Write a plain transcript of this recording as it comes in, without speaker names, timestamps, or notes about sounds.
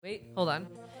Wait, hold on.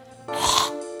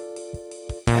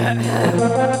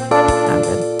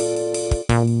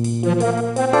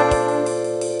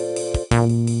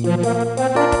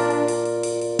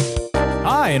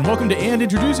 Hi, and welcome to And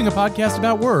Introducing, a podcast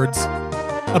about words,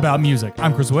 about music.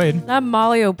 I'm Chris Wade. I'm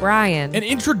Molly O'Brien. And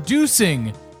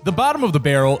introducing the bottom of the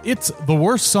barrel, it's the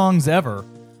worst songs ever.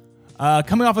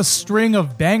 Coming off a string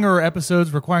of banger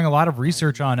episodes requiring a lot of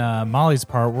research on Molly's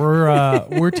part,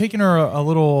 we're taking her a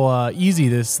little easy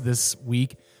this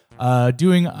week.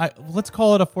 Let's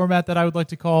call it a format that I would like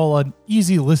to call an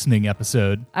easy listening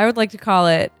episode. I would like to call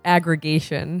it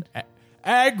aggregation.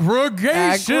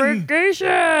 Aggregation!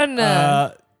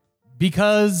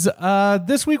 Because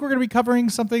this week we're going to be covering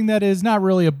something that is not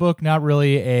really a book, not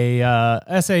really a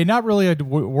essay, not really a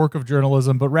work of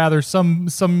journalism, but rather some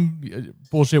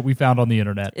bullshit we found on the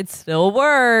internet. It's still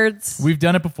words. We've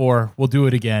done it before. We'll do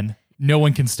it again. No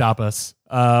one can stop us.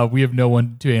 We have no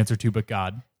one to answer to but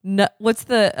God. What's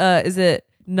the, is it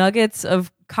nuggets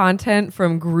of content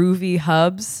from Groovy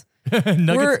Hubs?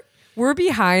 Nuggets. We're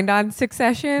behind on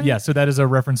Succession. Yeah, so that is a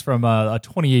reference from a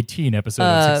 2018 episode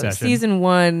of Succession. Season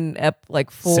 1, 4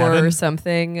 7? or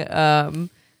something.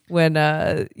 When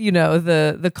the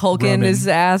Culkin Roman. is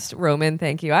asked. Roman,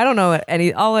 thank you. I don't know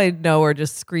all I know are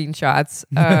just screenshots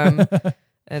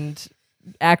and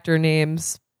actor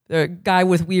names. The guy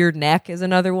with weird neck is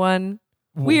another one.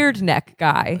 Weird neck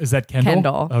guy. Is that Kendall?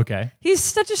 Kendall. Okay. He's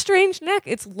such a strange neck.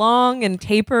 It's long and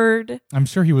tapered. I'm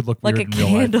sure he would look Like weird a in real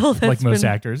candle life, that's like most been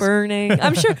actors. burning.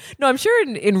 I'm sure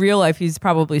in real life he's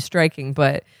probably striking,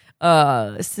 but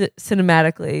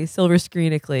cinematically, silver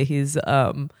screenically,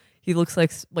 he looks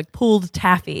like pulled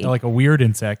taffy. Like a weird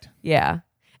insect. Yeah.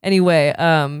 Anyway,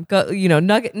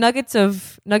 nuggets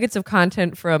of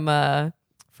content from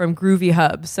Groovy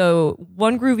Hub. So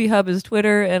one Groovy Hub is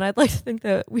Twitter, and I'd like to think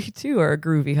that we too are a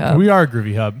Groovy Hub. We are a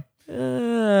Groovy Hub.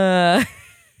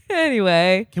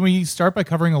 Anyway. Can we start by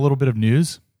covering a little bit of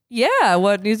news? Yeah,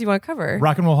 what news do you want to cover?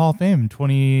 Rock and Roll Hall of Fame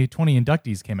 2020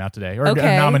 inductees came out today, or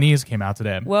Okay. nominees came out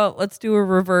today. Well, let's do a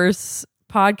reverse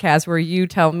podcast where you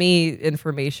tell me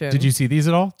information. Did you see these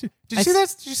at all? Did you see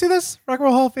this? Did you see this? Rock and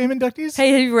Roll Hall of Fame inductees?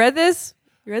 Hey, have you read this?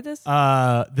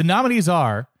 The nominees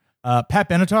are Pat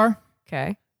Benatar,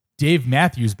 Okay. Dave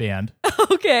Matthews Band,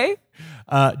 Okay.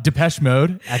 Depeche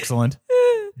Mode, excellent,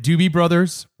 Doobie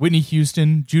Brothers, Whitney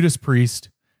Houston, Judas Priest,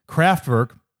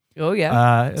 Kraftwerk. Oh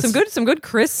yeah. Some some good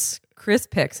Chris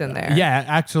picks in there. Yeah,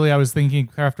 actually, I was thinking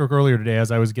Kraftwerk earlier today as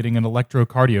I was getting an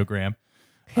electrocardiogram.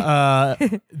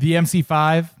 The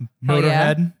MC5,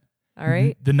 Motorhead, All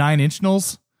right. the 9 Inch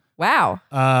Nails. Wow.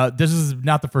 This is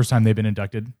not the first time they've been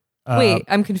inducted. Wait,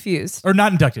 I'm confused. Or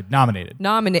not inducted, nominated.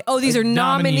 Oh, these are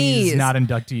nominees. Not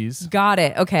inductees. Got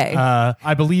it. Okay.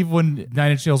 I believe when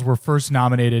 9 Inch Nails were first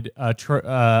nominated,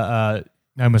 I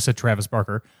almost said Travis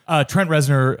Barker. Trent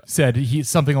Reznor said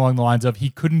something along the lines of he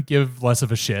couldn't give less of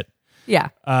a shit. Yeah.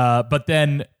 But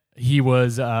then he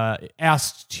was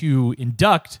asked to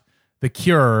induct The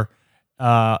Cure,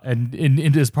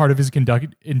 and as part of his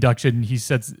induction, he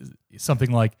said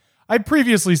something like, I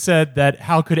previously said that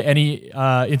how could any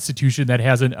institution that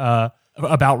hasn't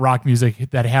about rock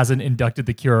music that hasn't inducted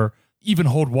The Cure even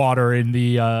hold water in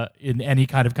in any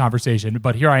kind of conversation,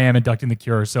 but here I am inducting The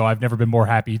Cure, so I've never been more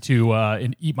happy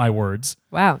to eat my words.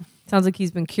 Wow. Sounds like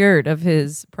he's been cured of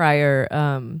his prior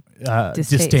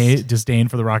disdain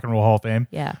for the Rock and Roll Hall of Fame.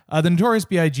 Yeah. The Notorious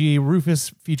B.I.G.,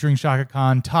 Rufus featuring Shaka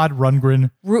Khan, Todd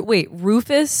Rundgren.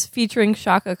 Rufus featuring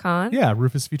Shaka Khan? Yeah,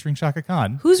 Rufus featuring Shaka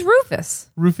Khan. Who's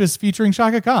Rufus? Rufus featuring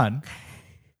Shaka Khan.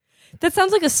 That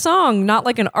sounds like a song, not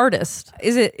like an artist.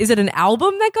 Is it an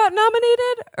album that got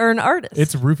nominated or an artist?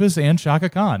 It's Rufus and Shaka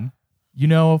Khan. You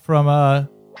know from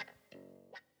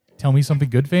Tell Me Something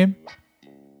Good fame?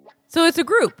 So it's a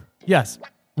group. Yes.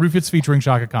 Rufus featuring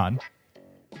Shaka Khan.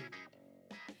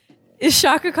 Is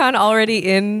Shaka Khan already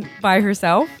in by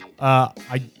herself?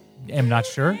 I am not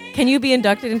sure. Can you be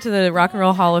inducted into the Rock and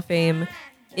Roll Hall of Fame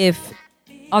if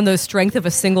on the strength of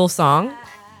a single song?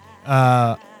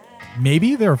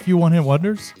 Maybe there are a few one-hit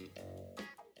wonders.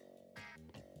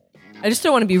 I just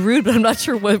don't want to be rude, but I'm not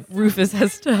sure what Rufus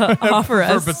has to offer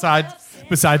us.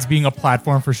 Besides being a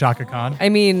platform for Shaka Khan. I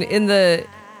mean, in the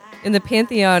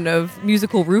pantheon of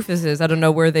musical Rufuses, I don't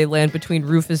know where they land between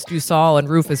Rufus Du Sol and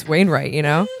Rufus Wainwright, you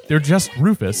know? They're just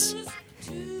Rufus.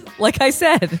 Like I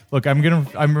said. Look,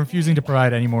 I'm refusing to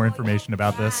provide any more information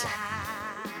about this.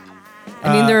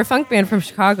 I mean, they're a funk band from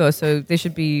Chicago, so they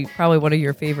should be probably one of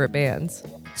your favorite bands.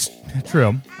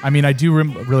 True. I mean, I do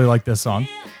really like this song.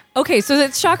 Okay, so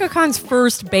it's Shaka Khan's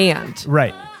first band.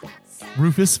 Right.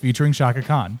 Rufus featuring Shaka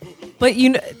Khan. But you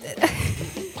know...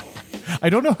 I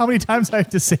don't know how many times I have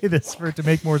to say this for it to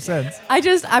make more sense.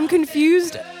 I'm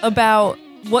confused about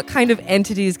what kind of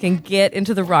entities can get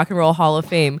into the Rock and Roll Hall of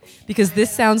Fame, because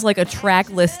this sounds like a track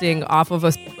listing off of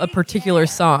a particular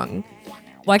song.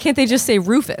 Why can't they just say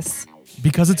Rufus?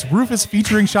 Because it's Rufus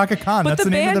featuring Shaka Khan. But That's the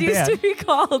name band of the used band. to be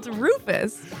called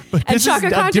Rufus. But And this is Shaka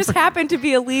a Khan just different- happened to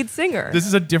be a lead singer. This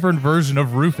is a different version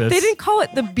of Rufus. They didn't call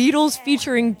it the Beatles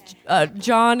featuring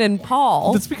John and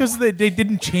Paul. That's because they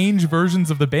didn't change versions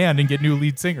of the band and get new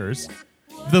lead singers.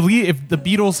 If the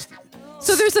Beatles,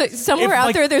 So there's somewhere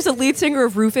out there. There's a lead singer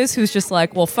of Rufus who's just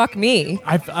like, well, fuck me.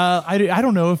 I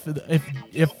don't know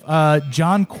if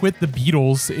John quit the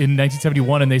Beatles in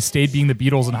 1971 and they stayed being the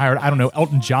Beatles and hired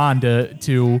Elton John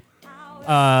to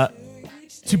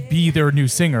be their new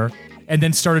singer, and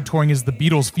then started touring as the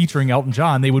Beatles featuring Elton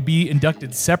John, they would be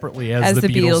inducted separately as the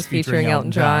Beatles featuring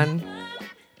Elton John.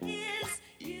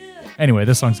 Anyway,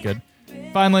 this song's good.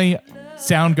 Finally,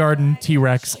 Soundgarden,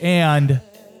 T-Rex, and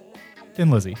Thin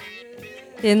Lizzy.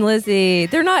 Thin Lizzy.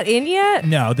 They're not in yet?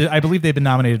 No, I believe they've been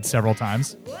nominated several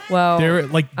times. Well, They're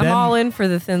like I'm them- all in for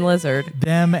the Thin Lizard.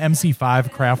 Them,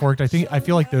 MC5, Kraftwerk. I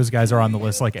feel like those guys are on the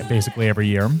list like basically every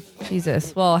year.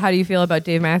 Jesus. Well, how do you feel about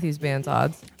Dave Matthews Band's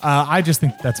odds? I just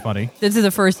think that's funny. This is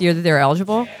the first year that they're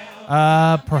eligible.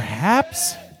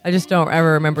 Perhaps I just don't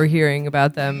ever remember hearing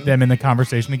about them. them in the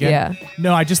conversation again. Yeah.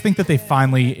 No, I just think that they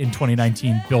finally in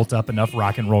 2019 built up enough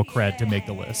rock and roll cred to make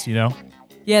the list. You know?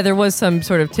 Yeah, there was some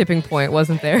sort of tipping point,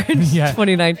 wasn't there, in Yeah.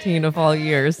 2019 of all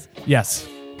years? Yes.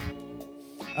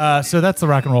 So that's the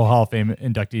Rock and Roll Hall of Fame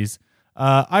inductees.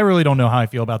 I really don't know how I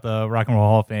feel about the Rock and Roll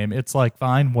Hall of Fame. It's like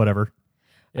fine, whatever.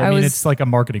 I mean, it's like a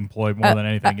marketing ploy more than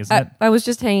anything, isn't it? I was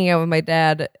just hanging out with my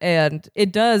dad, and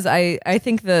it does. I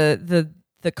think the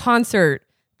concert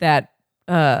that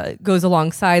goes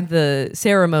alongside the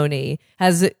ceremony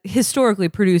has historically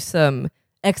produced some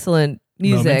excellent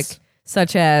music, Moments.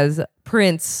 such as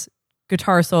Prince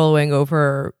guitar soloing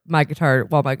over My Guitar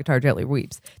While My Guitar Gently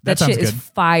Weeps. That That shit sounds is good.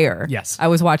 fire. Yes. I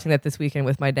was watching that this weekend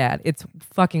with my dad. It's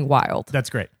fucking wild. That's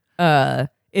great.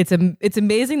 It's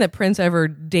amazing that Prince ever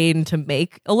deigned to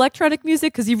make electronic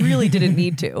music, because he really didn't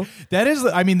need to. That is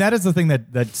the thing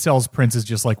that sells Prince as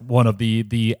just like one of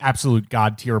the absolute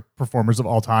god tier performers of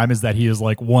all time, is that he is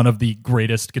like one of the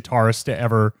greatest guitarists to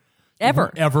ever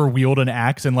wield an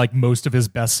axe, and like most of his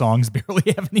best songs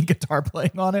barely have any guitar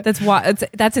playing on it.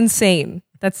 That's insane.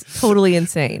 That's totally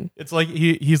insane. It's like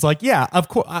he's like, yeah, of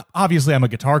course, obviously I'm a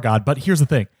guitar god, but here's the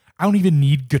thing, I don't even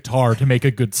need guitar to make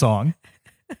a good song.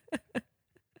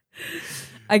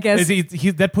 I guess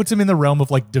That puts him in the realm of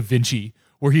like Da Vinci,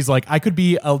 where he's like, I could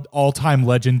be an all-time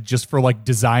legend just for like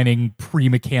designing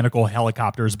pre-mechanical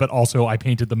helicopters, but also I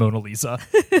painted the Mona Lisa.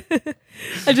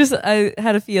 I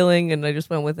had a feeling and I just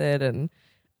went with it. And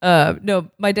no,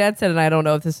 my dad said, and I don't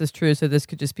know if this is true, so this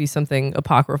could just be something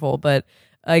apocryphal, but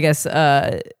I guess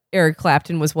Eric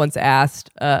Clapton was once asked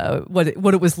what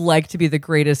it was like to be the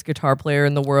greatest guitar player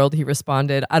in the world. He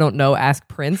responded, I don't know, ask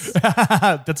Prince.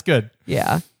 That's good.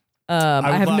 Yeah.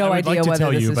 I have no idea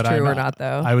whether this is true or not,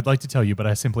 though. I would like to tell you, but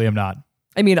I simply am not.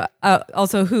 I mean,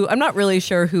 also, I'm not really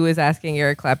sure who is asking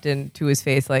Eric Clapton to his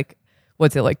face, like,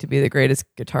 what's it like to be the greatest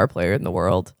guitar player in the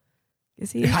world?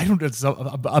 Is he? I don't. It's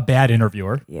a bad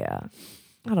interviewer. Yeah.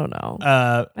 I don't know.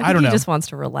 I think don't know. He just wants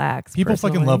to relax. People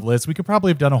personally. fucking love lists. We could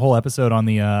probably have done a whole episode on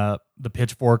the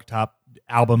Pitchfork top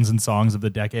albums and songs of the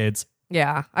decades.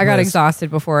 Yeah, I got list.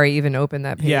 exhausted before I even opened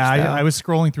that page. Yeah, I was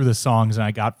scrolling through the songs and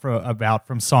I got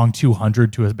from song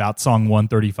 200 to about song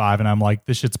 135, and I'm like,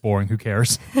 this shit's boring. Who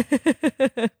cares?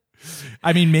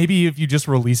 I mean, maybe if you just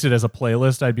released it as a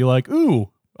playlist, I'd be like, ooh,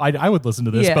 I would listen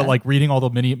to this. Yeah. But like reading all the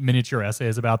miniature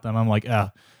essays about them, I'm like,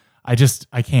 I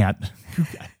can't.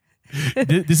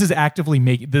 This is actively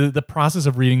making the process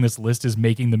of reading this list is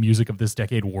making the music of this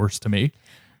decade worse to me.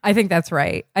 I think that's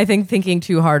right. I think thinking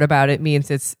too hard about it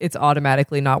means it's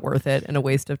automatically not worth it and a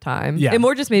waste of time. Yeah. It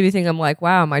more just made me think, I'm like,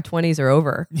 wow, my 20s are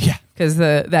over. Yeah. Because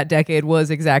that decade was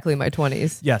exactly my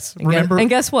 20s. Yes. And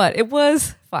guess what? It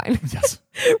was fine. Yes.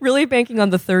 Really banking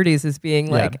on the 30s as being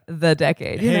like the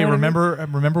decade. You Hey, know what I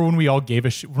mean? remember when we all gave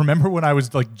a shit? Remember when I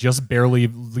was like just barely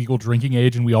legal drinking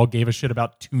age and we all gave a shit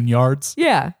about tune yards?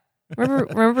 Yeah.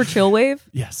 Remember Chill Wave?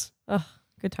 Yes. Ugh,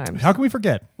 good times. How can we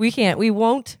forget? We can't. We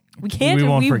won't. We can't. We We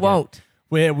won't won't.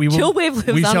 forget. We will, Chill Wave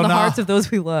lives we on shall the not- hearts of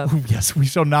those we love. Yes, we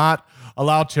shall not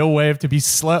allow Chill Wave to be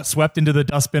swept into the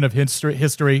dustbin of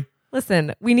history.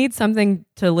 Listen, we need something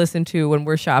to listen to when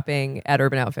we're shopping at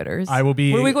Urban Outfitters. I will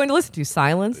be- What are we going to listen to?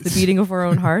 Silence? The beating of our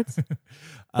own hearts?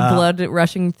 The blood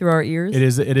rushing through our ears.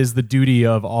 It is the duty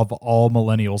of all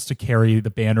millennials to carry the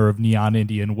banner of Neon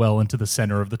Indian well into the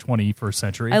center of the 21st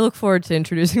century. I look forward to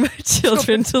introducing my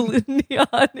children to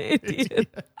Neon Indian.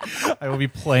 I will be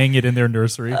playing it in their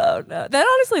nursery. Oh no! That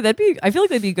honestly, I feel like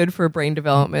that'd be good for brain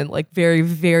development. Like very,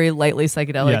 very lightly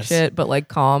psychedelic shit, but like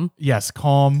calm. Yes,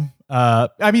 calm.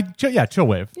 Chill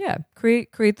wave. Yeah,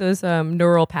 create those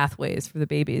neural pathways for the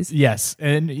babies. Yes,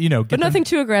 and but nothing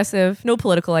too aggressive. No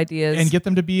political ideas, and get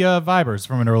them to be vibers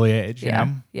from an early age.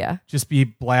 Yeah. Just be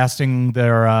blasting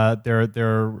their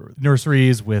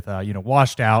nurseries with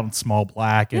Washed Out and Small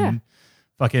Black and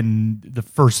fucking the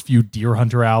first few Deer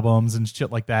Hunter albums and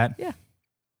shit like that. Yeah.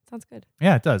 Sounds good.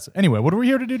 Yeah, it does. Anyway, what are we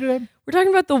here to do today? We're talking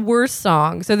about the worst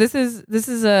song. So this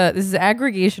is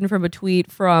aggregation from a tweet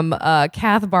from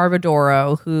Kath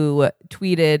Barbadoro, who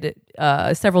tweeted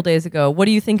several days ago, "What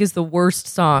do you think is the worst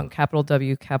song?" Capital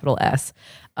W, capital S.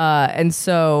 And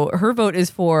so her vote is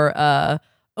for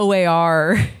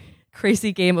OAR,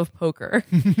 Crazy Game of Poker.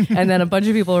 And then a bunch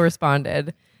of people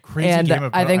responded. Crazy Game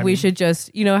of Poker. I think we should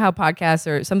just, how podcasts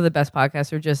are, some of the best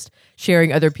podcasts are just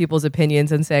sharing other people's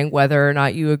opinions and saying whether or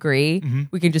not you agree. Mm-hmm.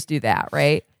 We can just do that,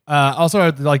 right? Also,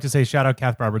 I'd like to say shout out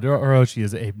Kath Barbadoro. She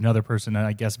is another person,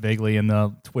 I guess, vaguely in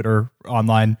the Twitter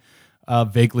online,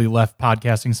 vaguely left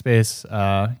podcasting space.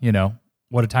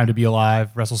 What a Time to Be Alive,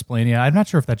 WrestleSplania. I'm not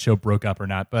sure if that show broke up or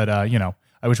not, but,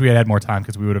 I wish we had more time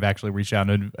because we would have actually reached out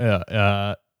and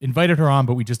invited her on,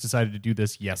 but we just decided to do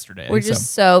this yesterday. We're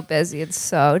just so busy and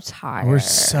so tired. We're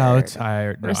so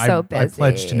tired. We're so busy. I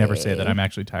pledge to never say that I'm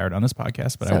actually tired on this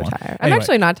podcast, but I won't. Tired. I'm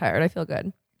actually not tired. I feel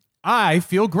good. I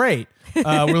feel great.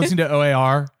 We're listening to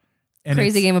OAR. And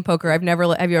Crazy Game of Poker. Have you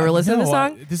ever listened to the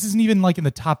song? This isn't even like in the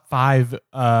top 5.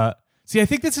 I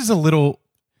think this is a little.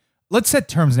 Let's set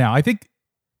terms now. I think.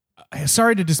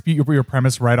 Sorry to dispute your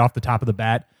premise right off the top of the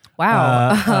bat.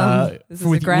 Wow, this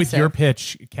is aggressive with your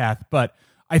pitch, Kath. But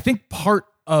I think part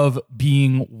of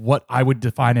being what I would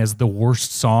define as the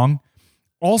worst song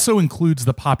also includes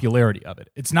the popularity of it.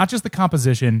 It's not just the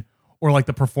composition or like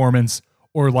the performance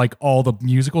or like all the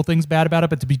musical things bad about it,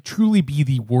 but to truly be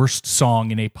the worst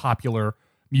song in a popular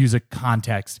music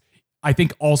context, I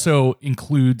think also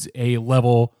includes a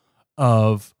level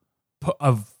of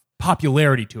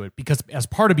popularity to it, because as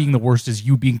part of being the worst is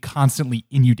you being constantly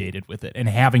inundated with it and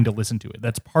having to listen to it.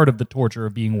 That's part of the torture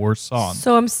of being worst song.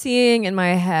 So I'm seeing in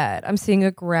my head,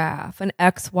 a graph, an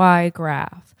XY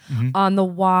graph. Mm-hmm. On the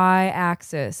Y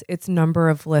axis, it's number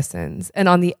of listens, and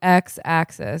on the X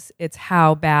axis, it's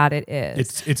how bad it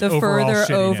is. It's the further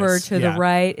shittiness. over to the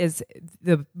right is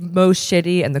the most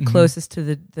shitty, and the closest to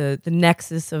the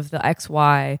nexus of the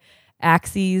XY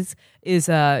axes is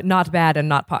not bad and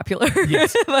not popular.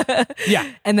 Yes.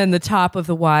 Yeah. And then the top of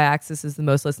the y-axis is the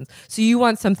most listens. So you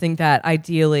want something that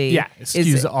ideally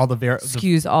skews all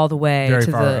the way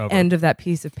to the over. end of that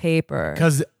piece of paper.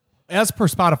 Because as per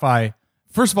Spotify,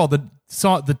 first of all, the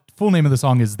full name of the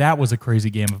song is "That Was a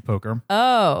Crazy Game of Poker."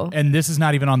 Oh. And this is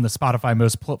not even on the Spotify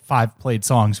most 5 played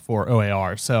songs for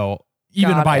OAR. So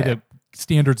even the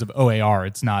standards of OAR,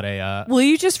 it's not a Will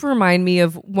you just remind me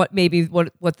of what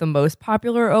the most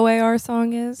popular OAR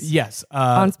song is? Yes,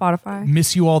 on Spotify.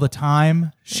 "Miss You All the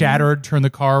Time," "Shattered," "Turn the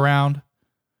Car Around,"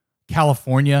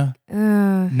 "California,"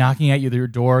 "Knocking at Your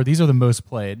Door." These are the most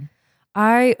played.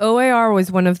 OAR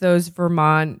was one of those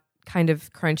Vermont kind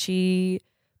of crunchy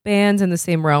bands in the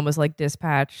same realm as like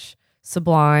Dispatch,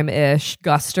 Sublime-ish,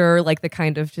 Guster, like the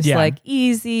kind of just like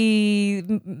easy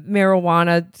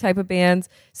marijuana type of bands.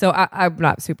 So I'm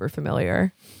not super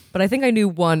familiar, but I think I knew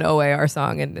one OAR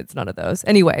song, and it's none of those.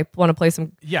 Anyway, want to play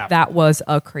some? Yeah. That Was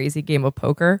a Crazy Game of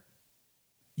Poker.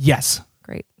 Yes.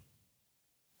 Great.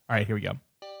 All right, here we go.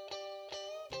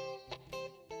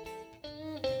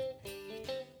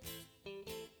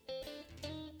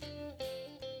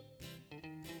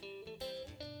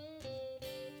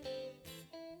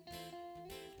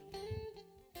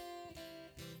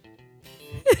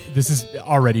 This is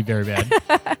already very bad.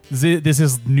 This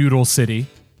is Noodle City.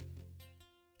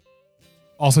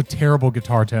 Also, terrible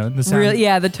guitar tone.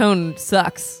 The tone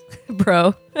sucks,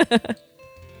 bro.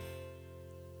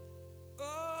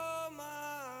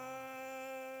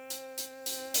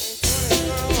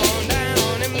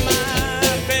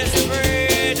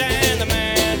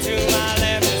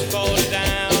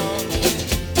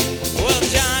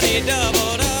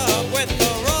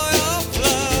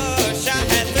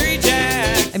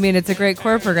 I mean, it's a great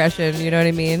chord progression. You know what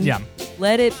I mean? Yeah.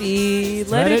 Let it be.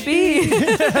 Let it be.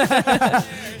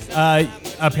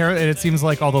 Apparently, it seems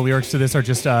like all the lyrics to this are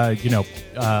just,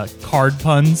 card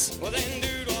puns.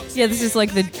 Yeah, this is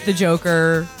like the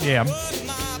Joker. Yeah.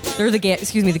 They're the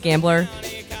gambler,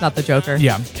 not the Joker.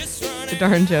 Yeah. The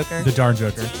Darn Joker. The Darn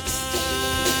Joker.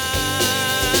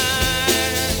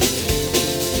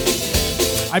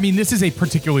 I mean, this is a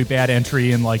particularly bad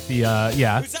entry in like the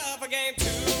yeah.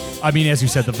 I mean, as you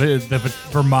said, the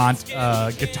Vermont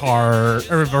guitar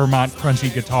or Vermont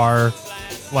crunchy guitar,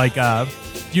 like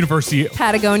University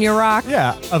Patagonia Rock.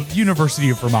 Yeah, of University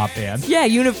of Vermont band. Yeah,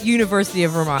 University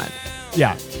of Vermont.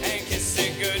 Yeah.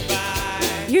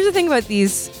 Here's the thing about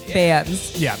these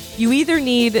bands. Yeah. You either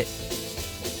need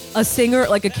a singer,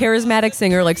 like a charismatic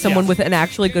singer, like someone with an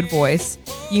actually good voice.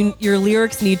 Your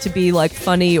lyrics need to be like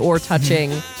funny or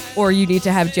touching, or you need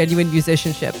to have genuine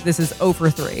musicianship. This is 0 for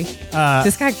 3.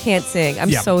 This guy can't sing.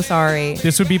 I'm so sorry.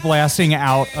 This would be blasting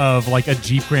out of like a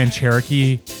Jeep Grand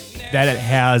Cherokee that it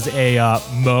has a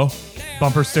Mo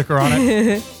bumper sticker on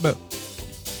it. But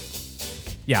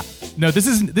yeah, no, this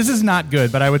is not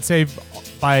good. But I would say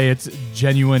by its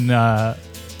genuine.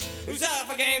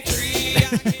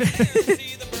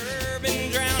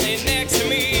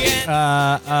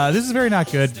 This is very not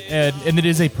good, and it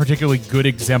is a particularly good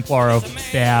exemplar of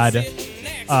bad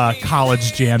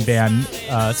college jam band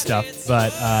stuff.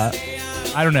 But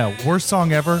I don't know, worst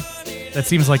song ever. That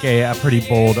seems like a pretty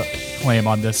bold claim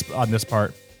on this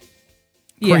part.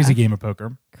 Crazy Game of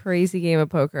Poker. Crazy Game of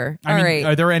Poker. I All mean, right.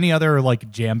 Are there any other like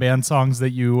jam band songs that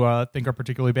you think are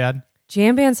particularly bad?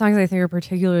 Jam band songs I think are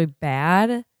particularly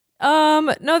bad.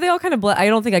 No, they all kind of blend. I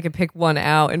don't think I could pick one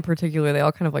out in particular. They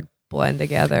all kind of like blend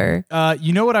together.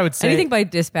 You know what I would say? Anything by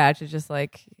Dispatch is just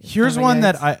like. Here's one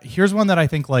that I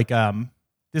think like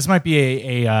this might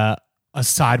be a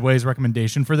sideways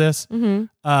recommendation for this. Mm-hmm.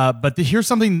 But here's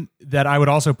something that I would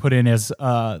also put in as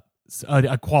a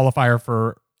qualifier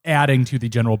for adding to the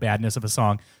general badness of a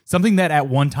song. Something that at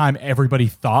one time everybody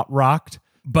thought rocked,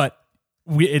 but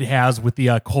it has with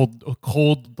the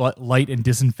cold light and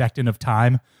disinfectant of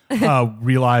time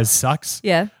realized sucks.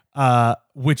 Yeah.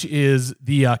 Which is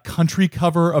the country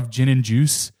cover of Gin and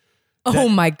Juice. Oh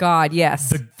my God!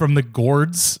 Yes, from the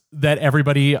Gourds that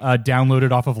everybody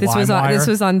downloaded off of LimeWire. This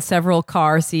was on several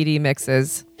car CD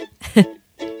mixes.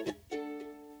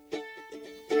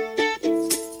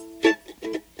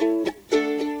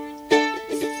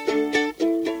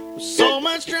 So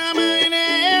much drama in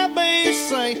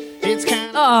LBC, it's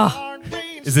kind of hard.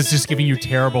 Is this just giving you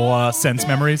terrible sense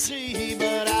memories?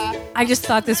 I just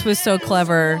thought this was so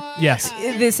clever. Yes.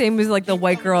 The same as like the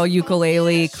white girl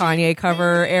ukulele Kanye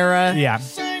cover era. Yeah.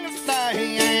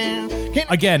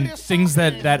 Again, things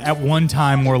that at one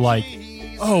time were like,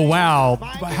 oh wow,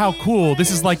 how cool.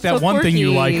 This is like that So one thing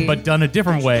you quirky. like, but done a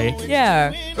different way.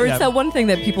 Yeah. Or it's that one thing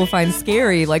that people find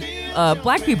scary, like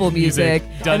black people music,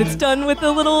 done- and it's done with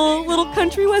a little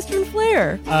country western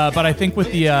flair. But I think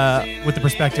with the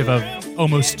perspective of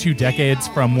almost 2 decades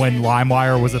from when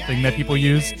LimeWire was a thing that people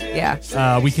used,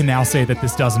 Yeah. we can now say that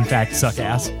this does in fact suck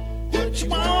ass.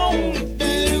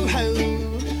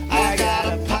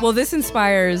 Well, this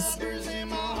inspires.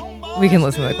 We can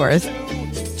listen to the chorus.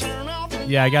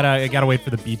 Yeah, I gotta wait for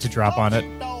the beat to drop on it.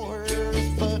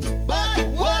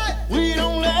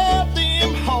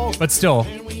 But still,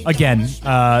 again,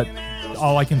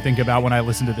 all I can think about when I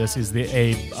listen to this is the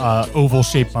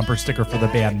oval-shaped bumper sticker for the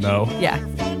band Mo. Yeah.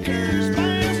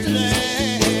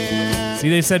 See,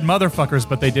 they said motherfuckers,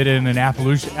 but they did it in an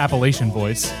Appalachian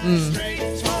voice.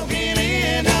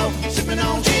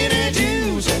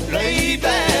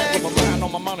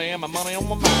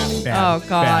 Bad, Oh,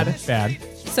 God. Bad.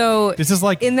 So This is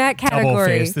like in that double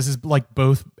category, face. This is like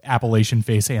both Appalachian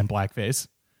face and blackface.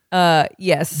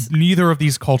 yes. Neither of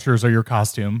these cultures are your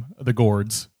costume, the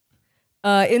Gourds.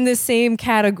 In the same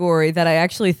category that I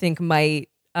actually think might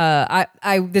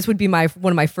this would be one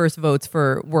of my first votes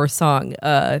for worst song.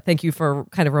 Thank you for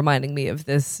kind of reminding me of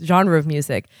this genre of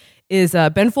music. Is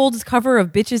Ben Folds' cover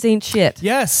of "Bitches Ain't Shit"?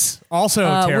 Yes, also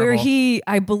terrible. Where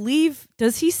I believe,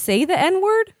 does he say the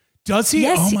N-word? Does he?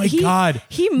 Yes, Oh my God.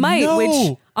 He might, No.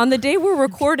 which on the day we're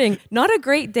recording, not a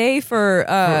great day for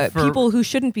For- people who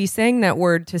shouldn't be saying that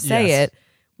word to say Yes. it.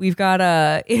 We've got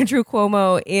Andrew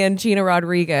Cuomo and Gina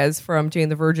Rodriguez from Jane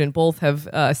the Virgin. Both have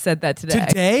said that today.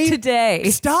 Today? Today.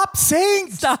 Stop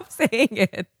saying. Stop saying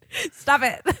it. Stop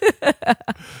it.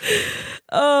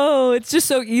 Oh, it's just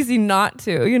so easy not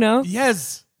to, you know?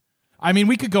 Yes. I mean,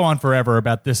 we could go on forever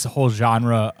about this whole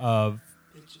genre of.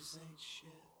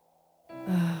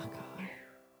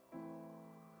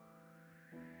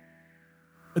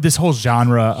 This whole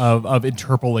genre of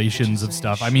interpolations of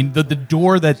stuff. I mean, the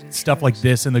door that stuff like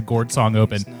this and the Gourd song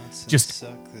opened just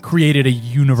created a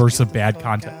universe of bad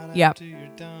content. Yep.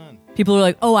 People are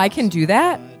like, oh, I can do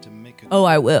that? Oh,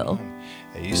 I will.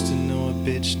 I used to know a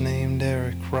bitch named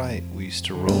Eric Wright. We used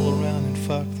to roll around and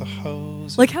fuck the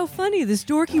hose. Like, how funny, this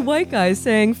dorky white guy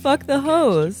saying, fuck the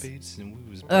hose.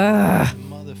 Ugh.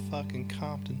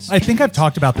 I think I've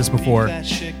talked about this before,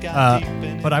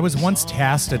 but I was once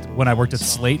tasked when I worked at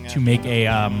Slate to make a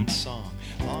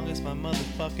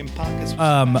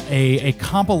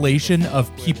compilation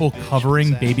of people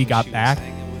covering Baby Got Back.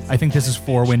 I think this is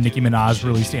for when Nicki Minaj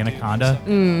released Anaconda,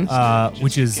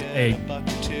 which is a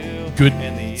good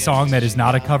song that is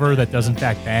not a cover, that does in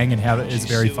fact bang and is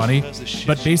very funny.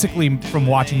 But basically, from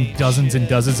watching dozens and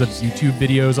dozens of YouTube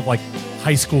videos of like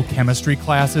high school chemistry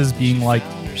classes being like,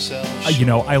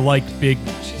 I like big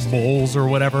moles or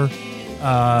whatever.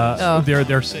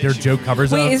 Their joke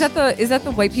covers. Wait, is that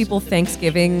the white people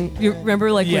Thanksgiving? You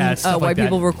remember when white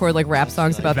people record like rap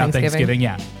songs about Thanksgiving?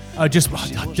 Yeah. Just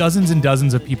dozens and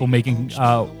dozens of people making.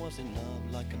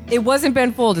 It wasn't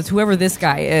Ben Folds. It's whoever this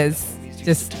guy is.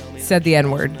 Just said the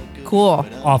N-word. Cool.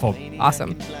 Awful.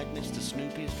 Awesome.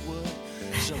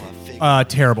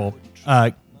 Terrible.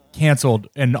 Canceled,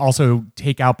 and also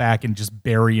take Outback and just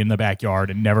bury in the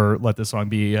backyard and never let the song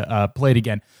be played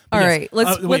again. But all right,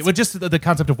 let's just the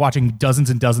concept of watching dozens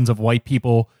and dozens of white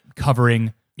people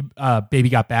covering Baby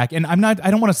Got Back, and I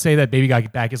don't want to say that Baby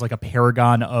Got Back is like a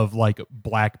paragon of like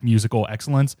black musical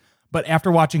excellence, but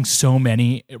after watching so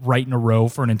many right in a row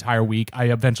for an entire week, I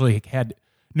eventually had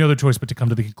no other choice but to come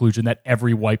to the conclusion that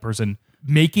every white person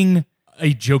making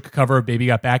a joke cover of Baby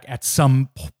Got Back at some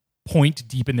point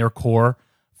deep in their core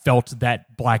felt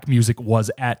that black music was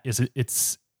at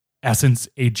its essence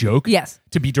a joke, yes,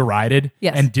 to be derided,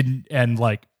 yes, and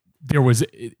there was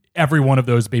every one of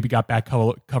those Baby Got Back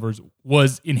covers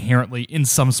was inherently in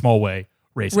some small way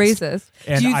racist.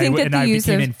 And do you think that the use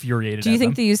became of infuriated? Do you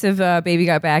think the use of Baby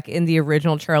Got Back in the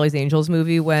original Charlie's Angels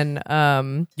movie when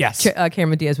yes,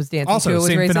 Cameron Diaz was dancing also to it was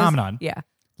same racist? phenomenon? Yeah,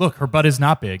 look, her butt is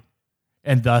not big,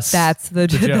 and thus that's the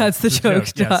joke. Yes.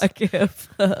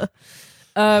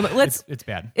 It's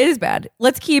bad. It is bad.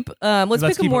 Let's pick a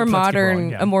more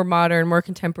modern, more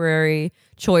contemporary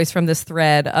choice from this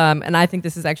thread. And I think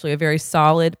this is actually a very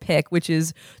solid pick, which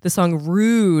is the song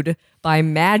 "Rude" by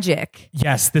Magic.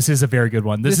 Yes, this is a very good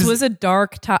one. This was a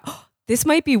dark time. This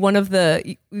might be one of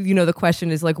the, the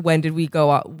question is like, when did we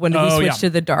switch to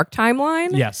the dark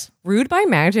timeline? Yes. "Rude" by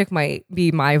Magic might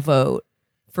be my vote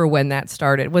for when that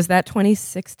started. Was that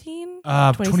 2016?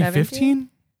 2015?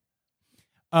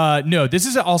 No, this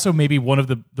is also maybe one of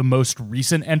the most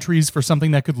recent entries for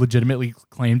something that could legitimately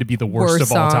claim to be the worst of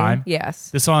all time.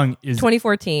 Yes. The song is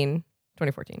 2014.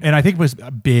 And I think it was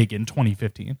big in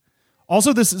 2015.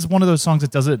 Also, this is one of those songs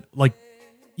that does it like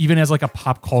even as like a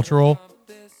pop cultural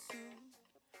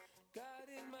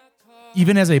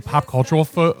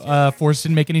force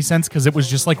didn't make any sense because it was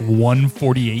just like one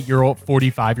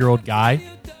 45-year-old guy.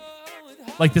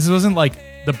 Like this wasn't like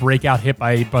the breakout hit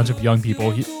by a bunch of young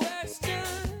people.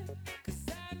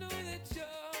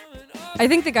 I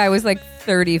think the guy was like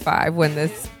 35 when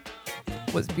this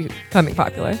was becoming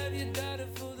popular.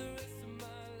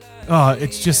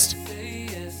 It's just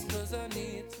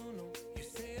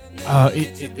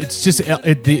it's just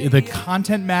the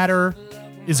content matter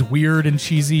is weird and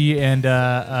cheesy, and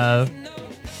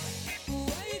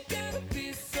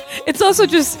it's also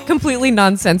just completely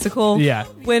nonsensical. Yeah.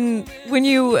 When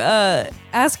you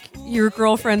ask your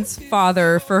girlfriend's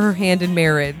father for her hand in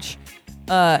marriage,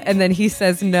 and then he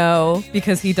says no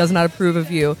because he does not approve of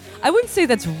you, I wouldn't say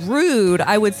that's rude.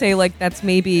 I would say like that's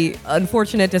maybe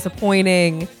unfortunate,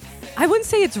 disappointing. I wouldn't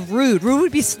say it's rude. Rude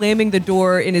would be slamming the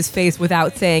door in his face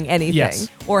without saying anything, yes,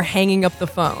 or hanging up the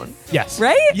phone. Yes.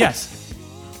 Right? Yes.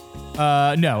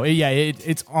 No. Yeah.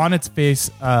 It's on its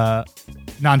face.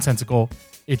 Nonsensical.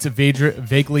 It's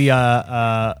vaguely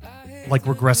like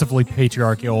regressively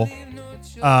patriarchal.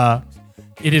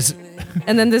 It is.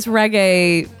 And then this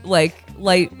reggae, like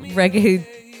light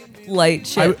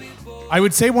shit. I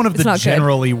would say one of the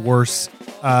generally worse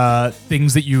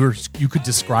things that you could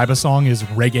describe a song is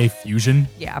reggae fusion.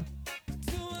 Yeah.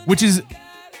 Which is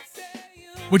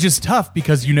tough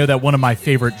because you know that one of my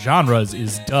favorite genres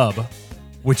is dub,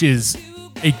 which is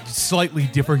a slightly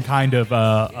different kind of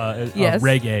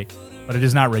reggae, but it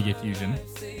is not reggae fusion.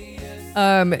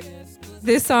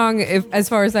 This song, as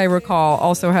far as I recall,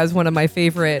 also has one of my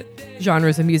favorite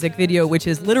genres of music video, which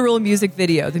is literal music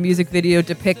video. The music video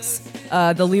depicts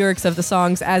the lyrics of the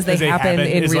songs as they happen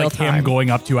in real like time. Him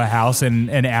going up to a house and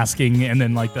asking, and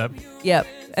then like the... Yep.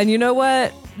 And you know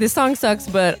what? This song sucks,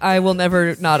 but I will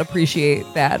never not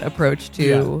appreciate that approach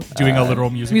to doing a literal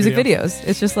music video. videos.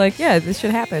 It's just like, yeah, this should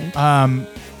happen.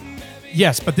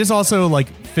 Yes, but this also like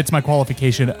fits my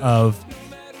qualification of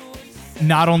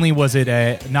not only was it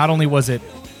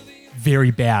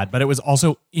very bad, but it was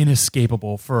also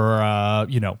inescapable for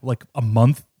like a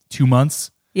month, 2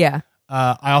 months. Yeah.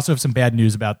 I also have some bad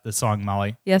news about the song,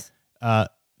 Molly. Yes.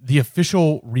 The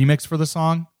official remix for the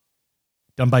song,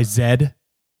 done by Zed,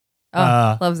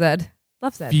 Love Zed.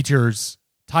 Love Zed. features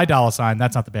Ty Dolla $ign.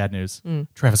 That's not the bad news.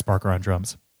 Travis Barker on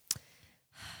drums.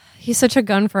 He's such a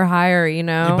gun for hire, you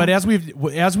know. But as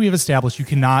we've established, you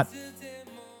cannot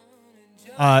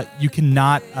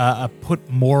put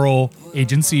moral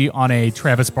agency on a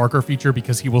Travis Barker feature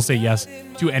because he will say yes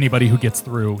to anybody who gets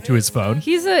through to his phone.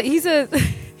 He's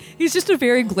just a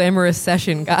very glamorous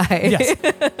session guy. Yes.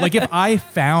 Like if I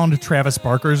found Travis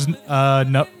Barker's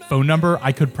phone number,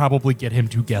 I could probably get him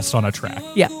to guest on a track.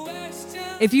 Yeah.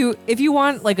 If you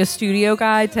want like a studio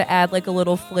guy to add like a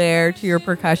little flair to your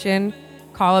percussion,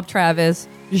 call up Travis.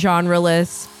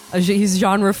 Genreless. He's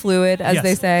genre fluid, as Yes.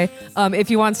 they say. If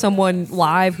you want someone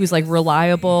live who's like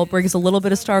reliable, brings a little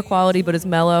bit of star quality but is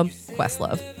mellow,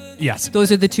 Questlove. Yes.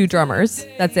 Those are the two drummers.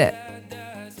 That's it.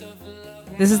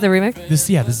 This is the remix? The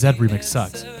Zed remix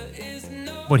sucks.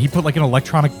 What, he put like an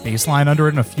electronic bass line under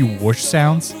it and a few whoosh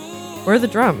sounds? Where are the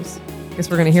drums? Guess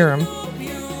we're gonna hear them.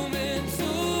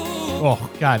 Oh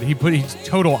God, he's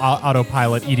total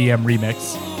autopilot EDM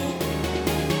remix.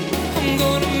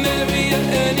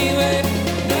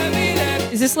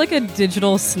 Is this like a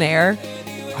digital snare?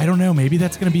 I don't know. Maybe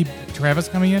that's going to be Travis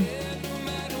coming in.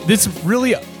 This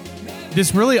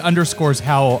really underscores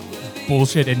how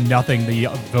bullshit and nothing the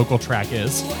vocal track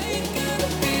is.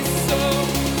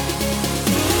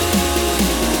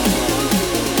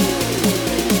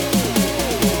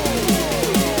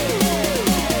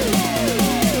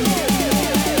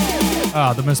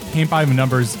 The most paint by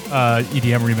numbers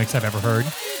EDM remix I've ever heard.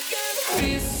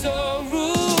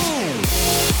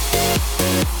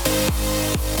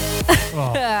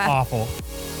 Oh, awful.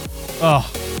 Oh,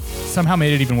 somehow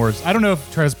made it even worse. I don't know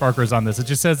if Travis Barker is on this. It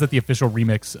just says that the official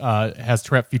remix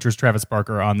features Travis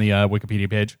Barker on the Wikipedia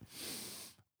page.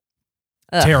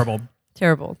 Ugh.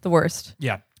 Terrible. The worst.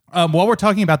 Yeah. While we're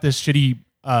talking about this shitty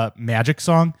Magic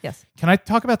song, Yes. can I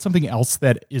talk about something else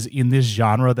that is in this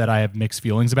genre that I have mixed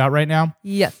feelings about right now?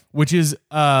 Yes. Which is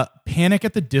Panic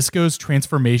at the Disco's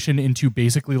transformation into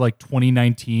basically like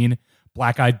 2019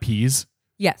 Black Eyed Peas.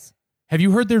 Yes. Have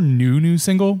you heard their new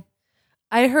single?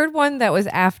 I heard one that was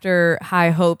after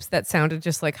High Hopes that sounded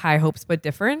just like High Hopes but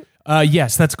different.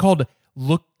 Yes, that's called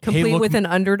Look. Complete Hey, Look, with an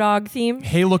underdog theme.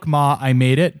 Hey, Look, Ma, I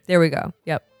Made It. There we go.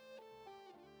 Yep.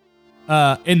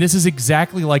 And this is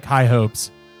exactly like High Hopes.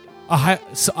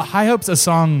 High Hopes, a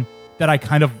song that I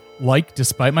kind of like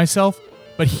despite myself,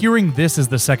 but hearing this as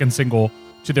the second single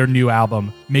to their new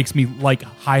album makes me like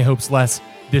High Hopes less,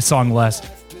 this song less,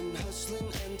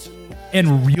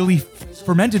 and really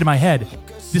fermented in my head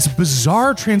this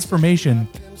bizarre transformation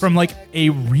from like a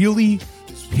really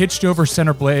pitched over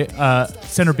center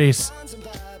bass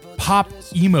pop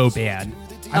emo band.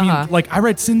 I mean, like I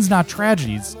read Sins Not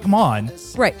Tragedies. Come on.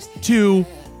 Right. To,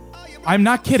 I'm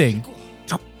not kidding,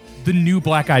 the new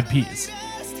Black Eyed Peas.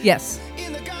 Yes.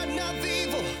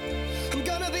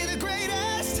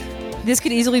 This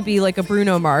could easily be like a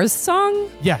Bruno Mars song.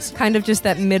 Yes. Kind of just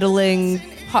that middling,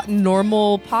 hot,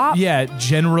 normal pop. Yeah,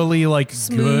 generally like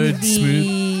good,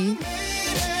 smooth.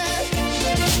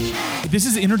 This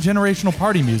is intergenerational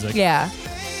party music. Yeah.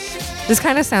 This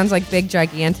kind of sounds like Big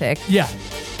Gigantic. Yeah.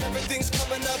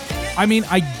 I mean,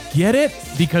 I get it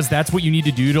because that's what you need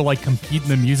to do to like compete in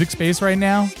the music space right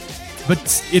now.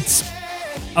 But it's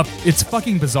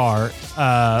fucking bizarre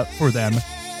for them.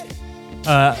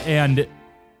 And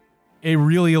a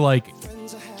really like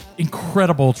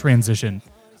incredible transition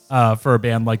for a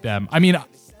band like them. I mean,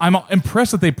 I'm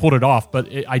impressed that they pulled it off, but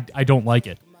I don't like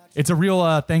it. It's a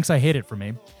real thanks I hate it for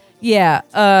me. Yeah.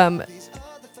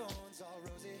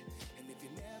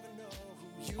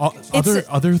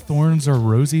 Other thorns are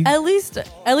rosy. At least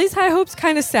High Hopes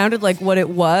kind of sounded like what it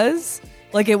was.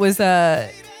 Like it was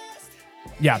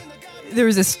Yeah. there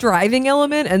was a striving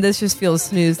element, and this just feels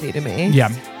snoozy to me. Yeah.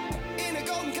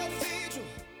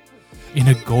 In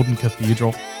a golden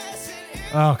cathedral.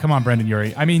 Oh, come on, Brendan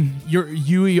Urie. I mean,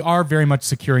 you are very much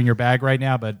securing your bag right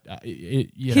now, but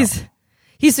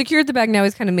He's secured the bag now.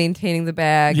 He's kind of maintaining the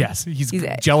bag. Yes, he's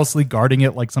jealously guarding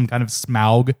it like some kind of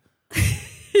Smaug.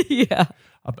 Yeah.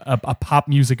 A pop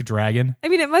music dragon. I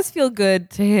mean, it must feel good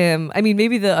to him. I mean,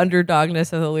 maybe the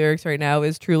underdogness of the lyrics right now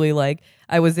is truly like,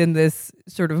 I was in this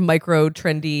sort of micro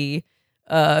trendy,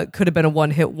 could have been a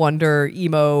one-hit wonder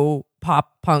emo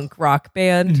pop punk rock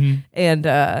band. Mm-hmm.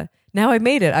 And now I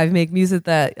made it. I've made music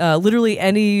that literally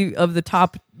any of the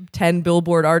top 10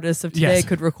 Billboard artists of today Yes,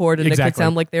 could record, and it could exactly.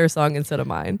 sound like their song instead of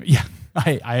mine. Yeah,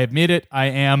 I have made it. I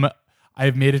am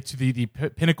I've made it to the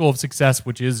pinnacle of success,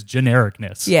 which is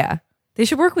genericness. Yeah. They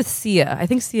should work with Sia. I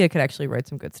think Sia could actually write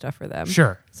some good stuff for them.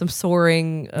 Sure. Some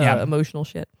soaring, emotional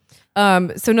shit.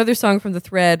 So another song from the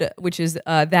thread, which is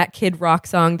That Kid Rock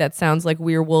song that sounds like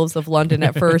Werewolves of London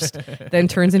at first, then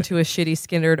turns into a shitty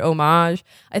Skinnerd homage.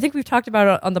 I think we've talked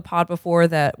about it on the pod before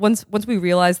that once we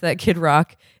realized that Kid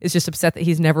Rock is just upset that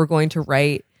he's never going to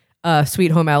write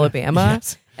Sweet Home Alabama,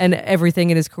 Yes. and everything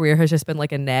in his career has just been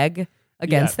like a neg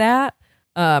against that.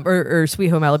 Or Sweet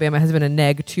Home Alabama has been a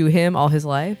neg to him all his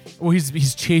life. Well,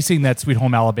 he's chasing that Sweet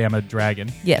Home Alabama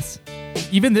dragon. Yes.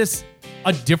 Even this,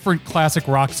 a different classic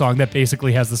rock song that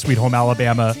basically has the Sweet Home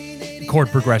Alabama chord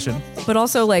progression. But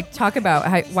also, like, talk about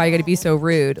why you got to be so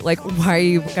rude. Like, why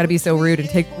you got to be so rude and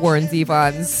take Warren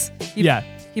Zevon's.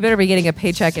 You better be getting a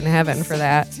paycheck in heaven for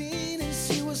that.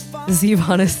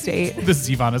 Zevon estate. The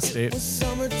Zevon estate.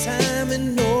 Summertime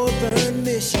in northern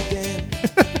Michigan.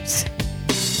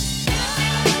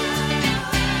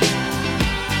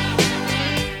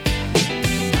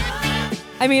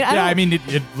 I mean,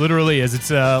 it literally is.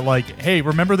 It's like, hey,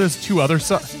 remember those two other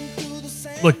songs?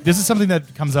 Look, this is something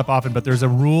that comes up often, but there's a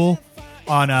rule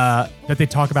on that they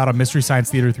talk about on Mystery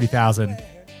Science Theater 3000,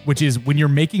 which is when you're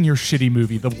making your shitty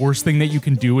movie, the worst thing that you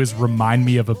can do is remind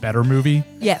me of a better movie.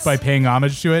 Yes. By paying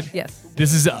homage to it. Yes.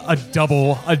 This is a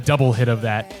double hit of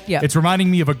that. Yeah. It's reminding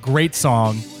me of a great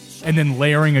song and then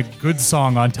layering a good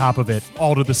song on top of it,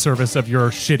 all to the service of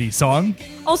your shitty song.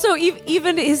 Also,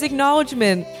 even his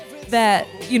acknowledgement that,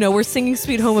 you know, we're singing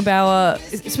Sweet Home Alabama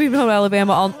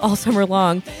all summer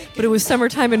long, but it was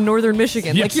summertime in northern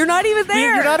Michigan. Yes. Like, you're not even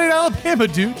there. You're not in Alabama,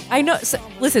 dude. I know.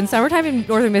 Listen, summertime in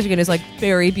northern Michigan is like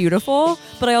very beautiful,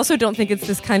 but I also don't think it's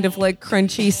this kind of like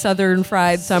crunchy southern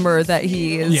fried summer that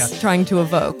he is trying to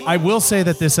evoke. I will say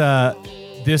that this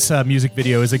music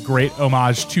video is a great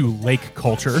homage to lake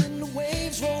culture.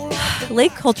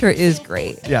 Lake culture is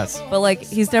great. Yes. But like,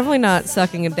 he's definitely not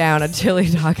sucking it down a chili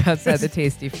dog outside the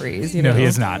Tasty Freeze. You know, No, he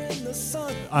is not.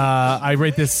 I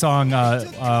rate this song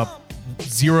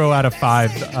 0 out of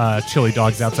 5 chili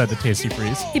dogs outside the Tasty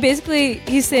Freeze.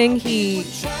 He's saying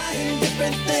he's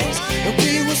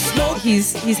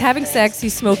having sex,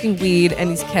 he's smoking weed, and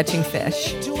he's catching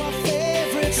fish,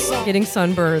 getting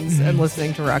sunburns, and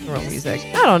listening to rock and roll music.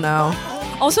 I don't know.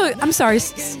 Also, I'm sorry,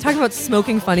 talking about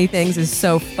smoking funny things is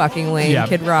so fucking lame, Yeah.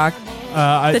 Kid Rock.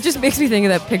 That just makes me think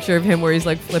of that picture of him where he's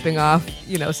like flipping off,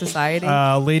 you know, society.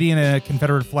 Lady in a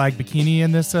Confederate flag bikini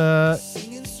in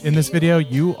this video,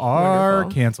 you are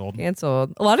Wonderful.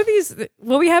 canceled. A lot of these,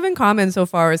 what we have in common so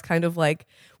far is kind of like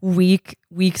weak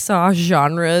sauce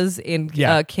genres in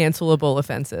cancelable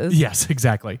offenses. Yes,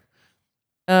 exactly.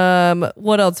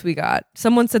 What else we got?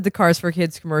 Someone said the Cars for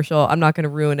Kids commercial. I'm not going to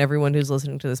ruin everyone who's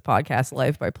listening to this podcast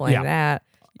life by playing that.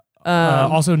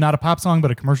 Also, not a pop song,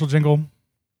 but a commercial jingle.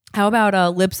 How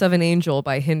about "Lips of an Angel"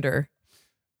 by Hinder?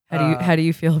 How do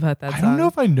you feel about that song? I don't know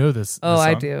if I know this. Oh, this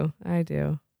I song.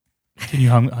 do. Can you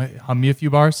hum me a few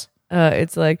bars?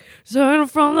 It's like, "Turn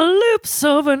from the lips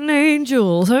of an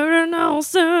angel, turn on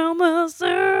summer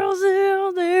cells."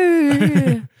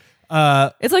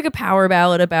 It's like a power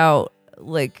ballad about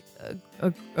like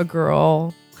a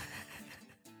girl.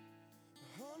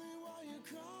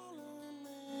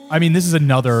 I mean, this is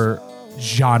another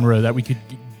genre that we could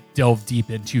delve deep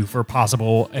into for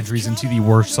possible entries into the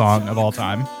worst song of all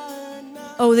time.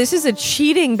 Oh, this is a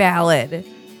cheating ballad.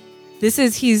 This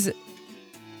is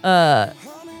my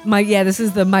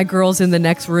girl's in the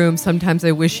next room. Sometimes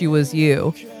I wish she was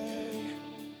you.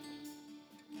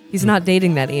 He's not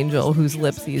dating that angel whose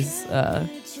lips he's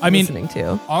listening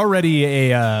to.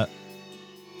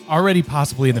 Already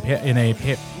possibly in a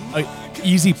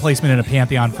easy placement in a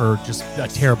pantheon for just a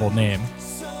terrible name.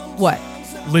 What?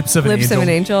 Lips of an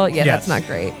Angel. Yeah, Yes. that's not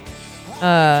great.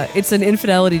 It's an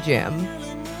infidelity jam,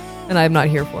 and I'm not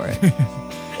here for it.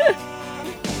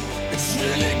 It's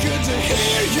really good to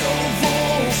hear your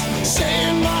voice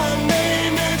saying my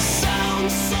name. It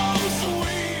sounds so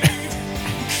sweet.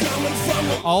 Coming from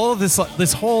the All of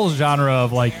this whole genre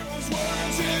of like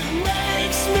words, it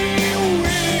makes me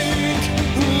weak.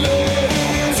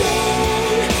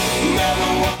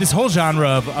 Never want this whole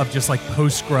genre of just like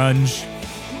post grunge,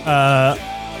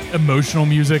 emotional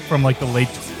music from like the late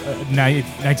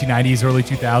 1990s, early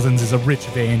 2000s is a rich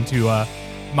vein to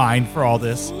mine for all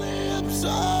this. lips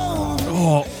of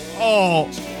Oh,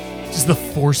 just the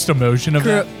forced emotion of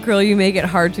that. Girl, you make it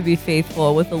hard to be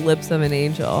faithful with the lips of an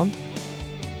angel.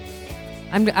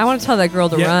 I want to tell that girl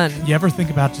to run. You ever think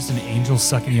about just an angel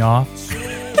sucking you off?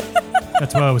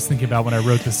 That's what I was thinking about when I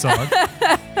wrote this song.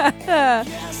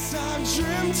 yes, I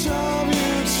dreamt of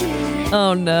you too.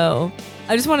 Oh no.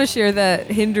 I just want to share that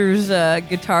Hinder's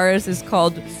guitarist is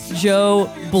called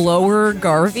Joe Blower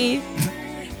Garvey.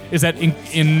 Is that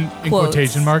in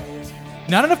quotation mark?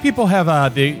 Not enough people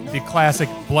have the classic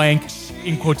blank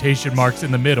in quotation marks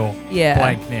in the middle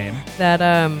blank name.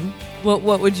 That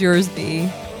what would yours be?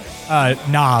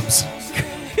 Knobs.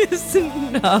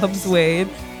 Knobs Wade.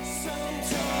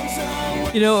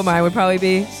 You know what mine would probably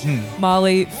be?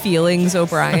 Molly Feelings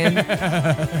O'Brien.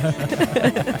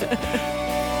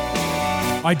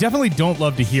 I definitely don't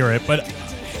love to hear it, but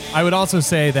I would also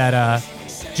say that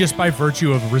just by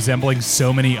virtue of resembling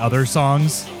so many other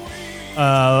songs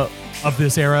of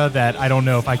this era, that I don't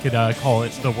know if I could call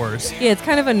it the worst. Yeah, it's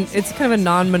kind of a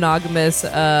non-monogamous.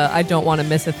 I don't want to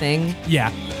miss a thing.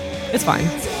 Yeah, it's fine.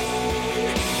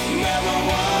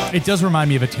 It does remind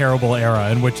me of a terrible era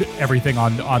in which everything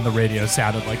on the radio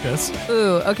sounded like this.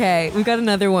 Ooh, okay. We've got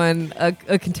another one, a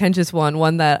contentious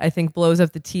one that I think blows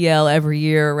up the TL every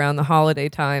year around the holiday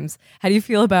times. How do you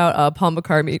feel about Paul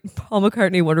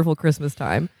McCartney, Wonderful Christmas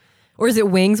Time? Or is it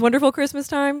Wings, Wonderful Christmas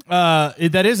Time?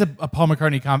 That is a Paul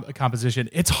McCartney composition.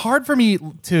 It's hard for me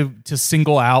to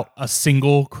single out a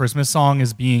single Christmas song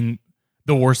as being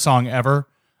the worst song ever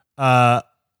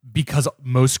because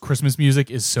most Christmas music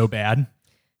is so bad.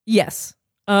 Yes.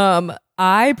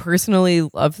 I personally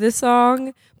love this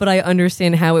song, but I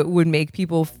understand how it would make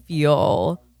people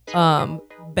feel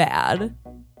bad.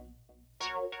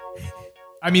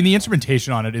 I mean, the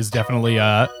instrumentation on it is definitely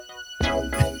I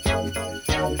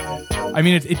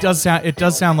mean, it does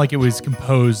sound like it was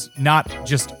composed not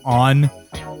just on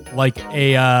like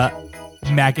a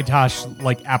Macintosh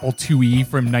like Apple IIe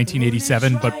from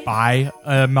 1987, but by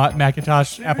a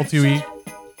Macintosh Apple IIe.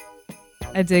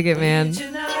 I dig it, man.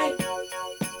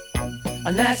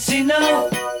 And that's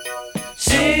enough.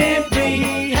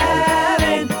 Simply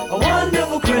having a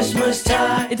wonderful Christmas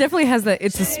time. It definitely has that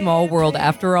 "it's a small world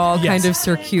after all" kind of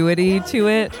circuity to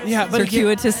it. Yeah, but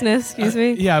circuitousness. Excuse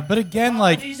me. Yeah, but again,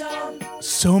 like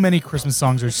so many Christmas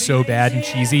songs are so bad and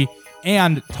cheesy.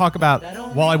 And talk about,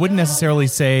 while I wouldn't necessarily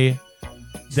say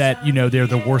that, you know, they're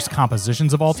the worst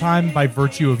compositions of all time by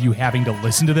virtue of you having to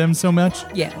listen to them so much.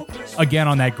 Yeah. Again,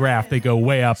 on that graph, they go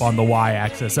way up on the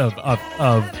y-axis of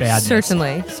badness.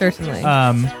 Certainly.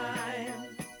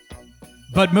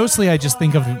 But mostly I just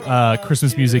think of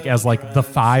Christmas music as like the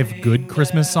 5 good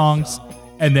Christmas songs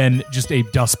and then just a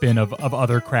dustbin of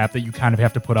other crap that you kind of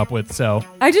have to put up with. So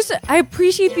I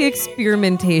appreciate the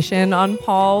experimentation on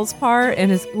Paul's part and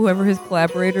whoever his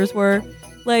collaborators were.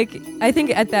 Like, I think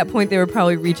at that point they were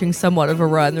probably reaching somewhat of a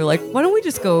run. They're like, why don't we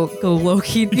just go low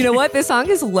key? You know what? This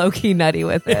song is low key nutty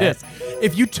with it. It is.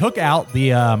 If you took out the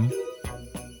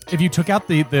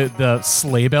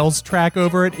sleigh bells track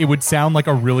over it, it would sound like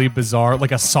a really bizarre,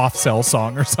 like a soft cell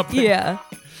song or something. Yeah.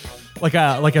 Like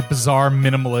a bizarre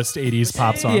minimalist 80s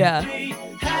pop song. Yeah.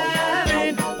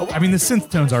 I mean, the synth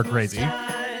tones are crazy.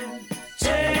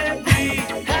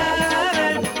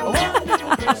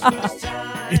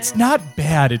 It's not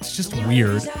bad. It's just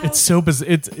weird. It's so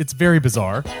it's very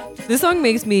bizarre. This song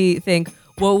makes me think,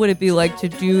 what would it be like to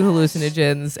do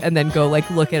hallucinogens and then go like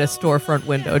look at a storefront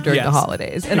window during the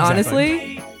holidays? And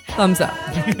exactly. Honestly, thumbs up.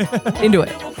 Into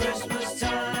it.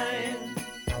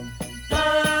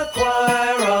 The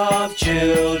choir of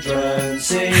children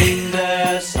sing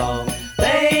their song.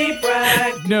 They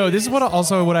brag. No, this is what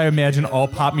I imagine all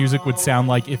pop music would sound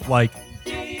like if like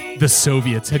the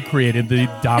Soviets had created the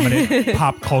dominant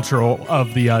pop culture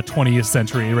of the 20th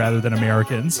century rather than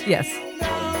Americans. Yes.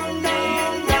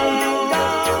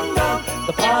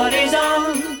 The party's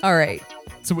on. All right.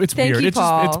 So it's Thank weird. you,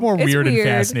 Paul. It's more It's weird and weird.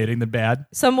 fascinating than bad.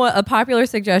 Somewhat a popular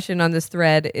suggestion on this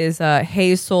thread is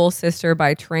Hey Soul Sister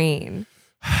by Train.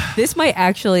 This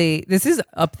is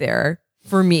up there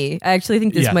for me. I actually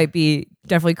think this might be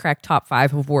definitely crack top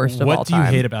 5 of worst of all What do time.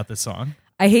 you hate about this song?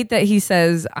 I hate that he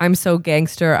says, I'm so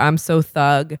gangster, I'm so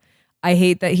thug. I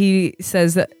hate that he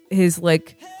says that his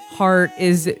like heart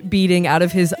is beating out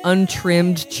of his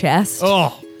untrimmed chest.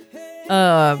 Oh,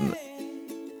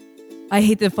 I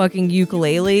hate the fucking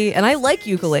ukulele, and I like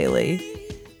ukulele.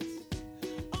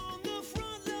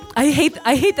 I hate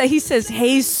that he says,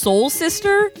 "Hey, soul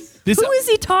sister." Who is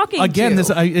he talking again,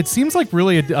 to? It seems like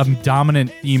really a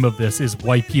dominant theme of this is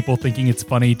white people thinking it's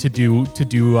funny to use to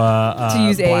use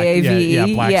black,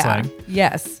 AAVE. black slang.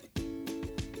 Yes.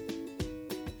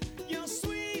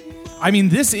 I mean,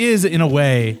 this is in a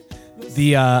way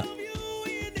the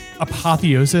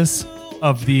apotheosis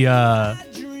of the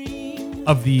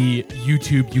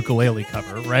YouTube ukulele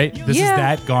cover, right? This is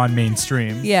that gone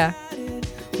mainstream. Yeah.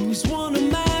 Who's one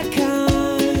of my kind?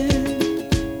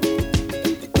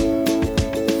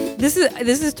 This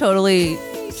is totally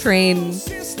Train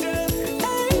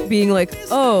being like,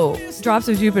 "Oh, Drops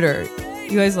of Jupiter,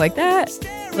 you guys like that?"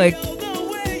 Like,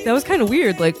 that was kind of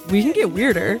weird. Like, we can get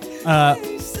weirder.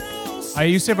 I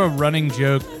used to have a running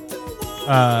joke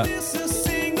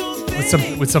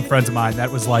with some friends of mine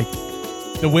that was like,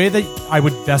 the way that I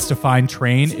would best define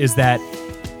Train is that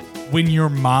when your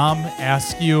mom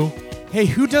asks you, "Hey,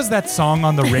 who does that song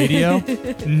on the radio?"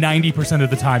 90% of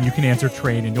the time you can answer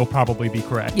Train and you'll probably be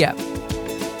correct. Yeah.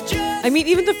 I mean,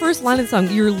 even the first line of the song,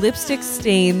 "Your lipstick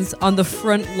stains on the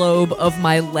front lobe of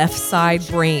my left side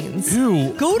brains."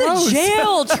 Ew, Go gross. to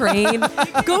jail, Train.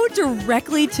 Go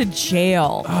directly to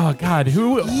jail. Oh God,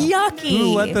 who Yucky.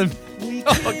 Who let them?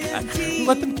 Oh God, who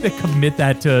let them commit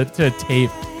that to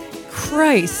tape?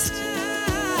 Christ.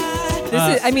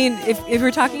 This is, I mean, if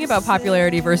we're talking about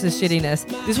popularity versus shittiness,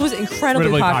 this was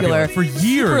incredibly popular. For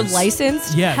years. Super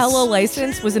licensed. Yes. Hella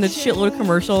licensed. Was in a shitload of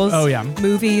commercials. Oh, yeah.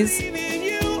 Movies.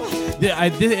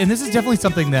 And this is definitely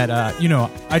something that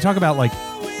I talk about, like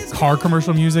car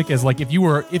commercial music as like if you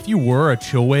were a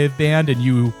chillwave band and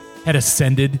you had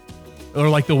ascended, or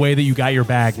like the way that you got your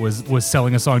bag was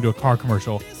selling a song to a car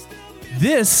commercial.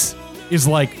 This is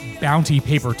like Bounty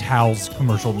paper towels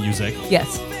commercial music.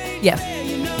 Yes. Yes.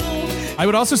 I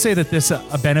would also say that this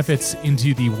benefits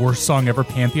into the worst song ever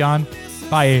pantheon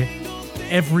by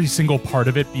every single part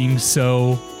of it being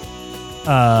so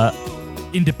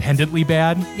independently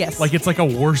bad. Yes. Like it's like a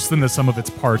worse than the sum of its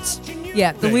parts.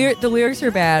 Yeah. The lyrics are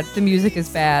bad. The music is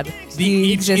bad. The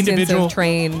each existence individual- of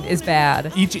Train is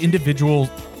bad. Each individual,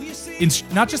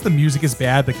 not just the music is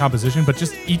bad, the composition, but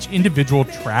just each individual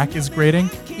track is grating.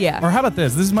 Yeah. Or how about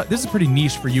this? This is pretty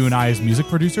niche for you and I as music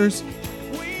producers.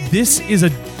 This is a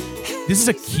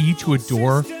key to a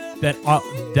door that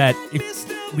it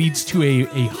leads to a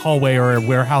hallway or a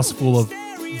warehouse full of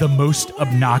the most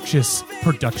obnoxious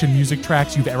production music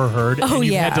tracks you've ever heard. Oh, and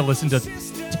you've yeah. had to listen to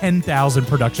 10,000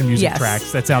 production music Yes.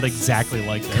 tracks that sound exactly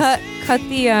like this. Cut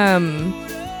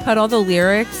all the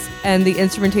lyrics, and the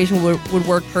instrumentation would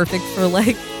work perfect for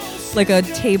like a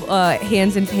table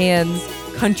hands and pans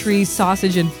country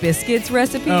sausage and biscuits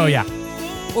recipe. Oh yeah.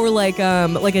 Or like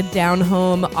a down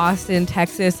home Austin,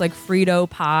 Texas, like Frito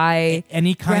pie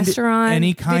Any kind restaurant of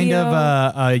video.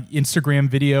 Instagram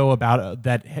video about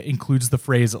that includes the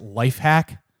phrase life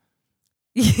hack.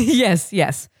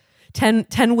 Yes.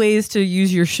 10 ways to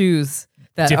use your shoes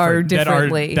that are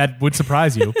differently. That would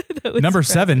surprise you. Number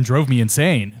 7 drove me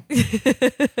insane.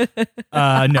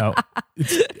 No.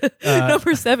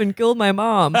 Number 7 killed my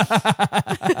mom.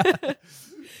 That's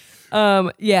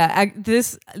up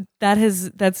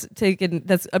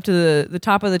to the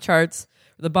top of the charts,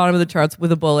 the bottom of the charts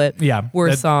with a bullet. Yeah.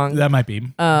 Worst song. That might be.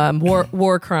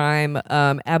 War crime.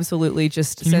 Absolutely.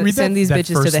 Just Can you read send these that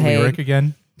bitches first to the lyric Hague.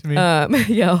 again to me?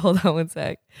 Yeah, hold on one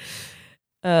sec.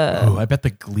 I bet the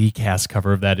Glee cast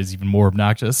cover of that is even more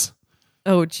obnoxious.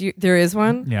 Oh, there is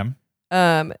one. Yeah.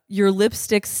 Your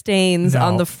lipstick stains No.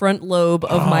 on the front lobe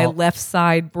of my left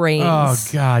side brains. Oh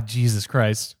God, Jesus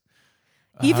Christ.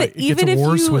 Even it gets if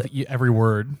worse you, with every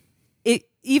word.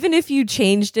 even if you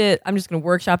changed it, I'm just going to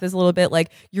workshop this a little bit.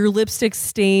 Like, your lipstick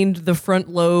stained the front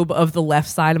lobe of the left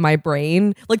side of my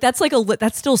brain. Like, that's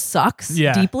that still sucks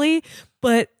deeply.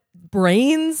 But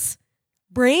brains,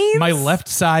 My left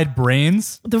side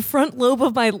brains. the front lobe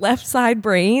of my left side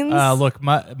brains. Look,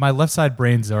 my left side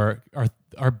brains are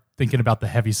thinking about the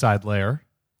heavy side layer.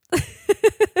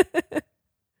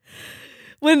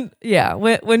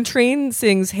 When Train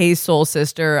sings "Hey Soul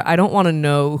Sister," I don't want to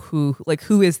know who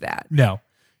is that. No,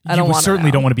 I don't you wanna certainly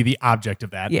know. don't want to be the object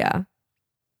of that. Yeah.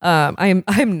 I'm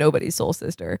nobody's soul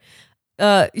sister.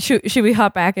 Should we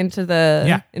hop back into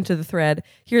the thread?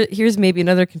 Here's maybe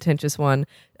another contentious one.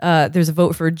 There's a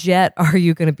vote for Jet. Are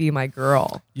you going to be my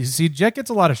girl? You see, Jet gets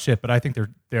a lot of shit, but I think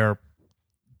they're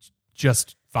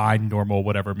just fine, normal,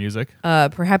 whatever music.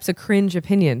 Perhaps a cringe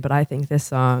opinion, but I think this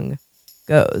song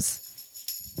goes.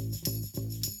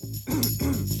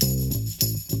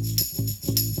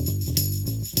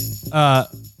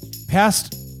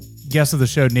 Past guest of the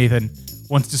show, Nathan,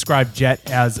 once described Jet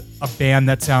as a band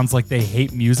that sounds like they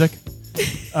hate music.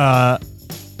 I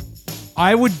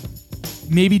would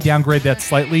maybe downgrade that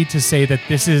slightly to say that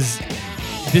this is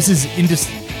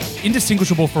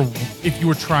indistinguishable for if you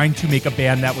were trying to make a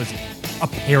band that was a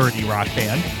parody rock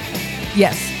band.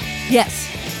 Yes.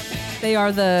 They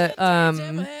are the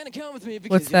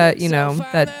what's that?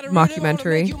 That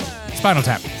mockumentary. Spinal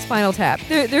Tap. Spinal Tap.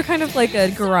 They're kind of like a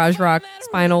garage rock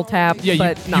Spinal Tap,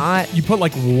 but not. You put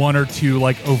like one or two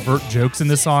like overt jokes in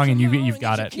this song, and you've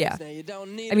got it. Yeah.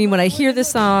 I mean, when I hear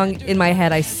this song in my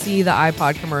head, I see the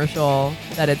iPod commercial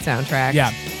that it's soundtrack.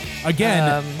 Yeah.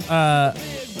 Again,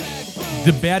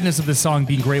 the badness of this song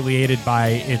being greatly aided by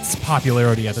its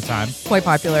popularity at the time. Quite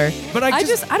popular. But I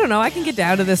don't know. I can get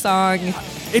down to this song.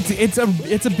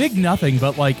 It's a big nothing,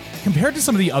 but like compared to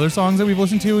some of the other songs that we've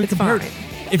listened to, It's compared, fine.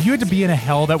 if you had to be in a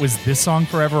hell that was this song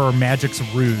forever or Magic's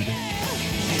Rude,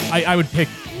 I would pick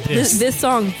this. This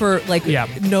song for like Yeah.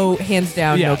 no hands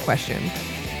down, Yeah. no question.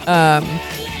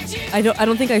 I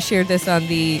don't think I shared this on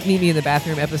the Meet Me in the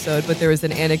Bathroom episode, but there was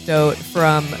an anecdote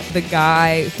from the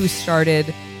guy who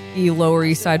started the Lower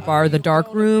East Side bar, the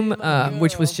Dark Room,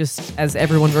 which was just, as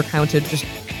everyone recounted, just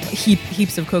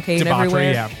heaps of cocaine Debauchery,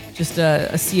 everywhere, yeah. just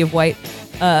a sea of white.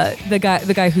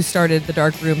 The guy who started the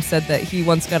Dark Room said that he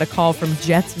once got a call from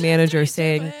Jet's manager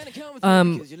saying,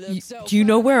 do you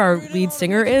know where our lead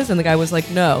singer is? And the guy was like,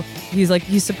 no. He's like,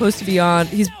 he's supposed to be on,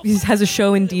 he has a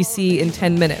show in DC in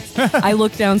 10 minutes. I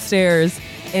look downstairs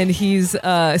and he's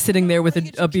sitting there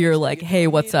with a beer like, hey,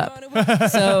 what's up?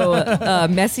 So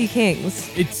Messy Kings.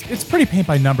 It's pretty paint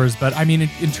by numbers, but I mean,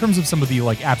 in terms of some of the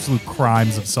like absolute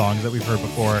crimes of songs that we've heard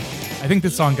before, I think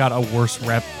this song got a worse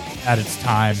rep at its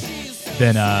time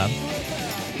than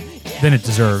it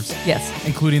deserves. Yes.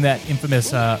 Including that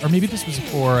infamous, or maybe this was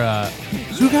for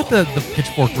who got the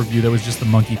Pitchfork review that was just the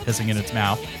monkey pissing in its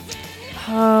mouth.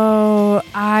 Oh,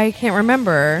 I can't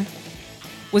remember.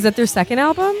 Was that their second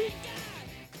album?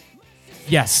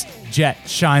 Yes, Jet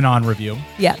Shine On review.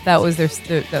 Yeah, that was their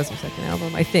second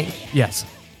album, I think. Yes.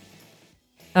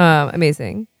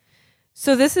 Amazing.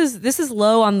 So this is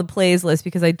low on the plays list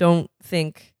because I don't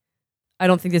think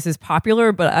this is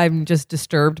popular, but I'm just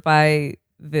disturbed by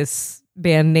this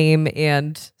band name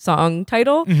and song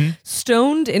title.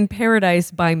 Stoned in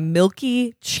Paradise by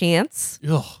Milky Chance.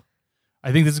 Ugh.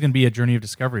 I think this is going to be a journey of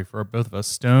discovery for both of us.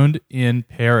 Stoned in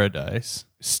Paradise.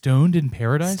 Stoned in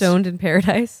Paradise? Stoned in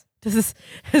Paradise. Has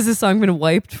this song been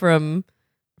wiped from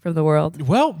the world?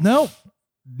 Well, no.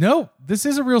 This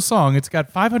is a real song. It's got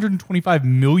 525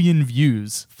 million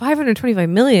views. 525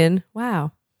 million?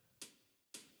 Wow.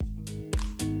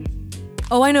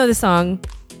 Oh, I know the song.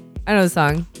 This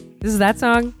is that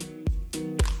song?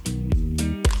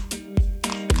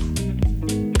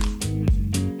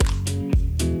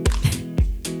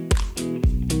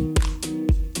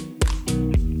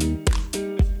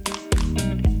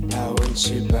 I want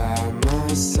you by my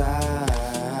side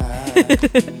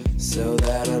so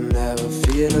that I never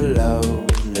feel alone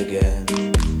again.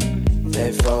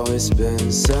 They've always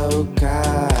been so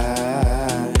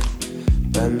kind,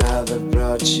 but now they've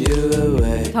brought you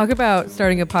away. Talk about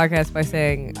starting a podcast by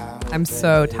saying, I'm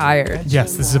so tired.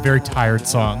 Yes, this is a very tired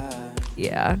song.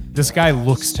 Yeah. This guy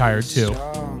looks tired too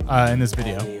in this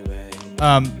video.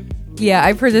 Yeah,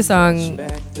 I've heard this song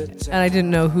and I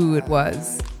didn't know who it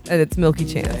was. And it's Milky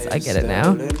Chance. I get it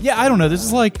now. Yeah, I don't know. This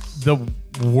is like the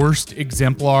worst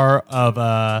exemplar of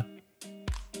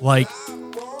like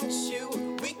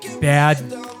bad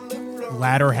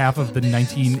latter half of the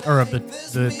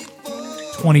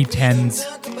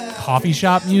 2010s coffee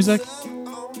shop music.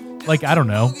 Like, I don't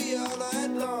know.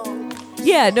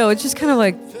 Yeah, no, it's just kind of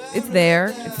like, it's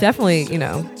there. It's definitely,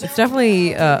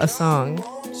 a song.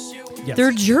 Yes.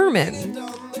 They're German.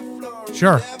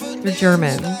 Sure. They're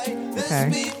German.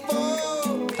 Okay.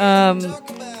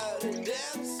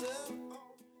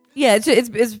 Yeah,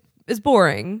 it's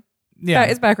boring. Yeah.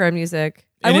 It's background music.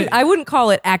 And I wouldn't call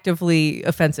it actively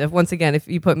offensive. Once again, if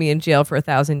you put me in jail for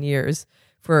 1,000 years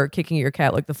for kicking your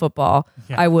cat like the football,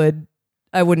 Yeah. I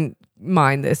wouldn't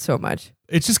mind this so much.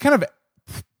 It's just kind of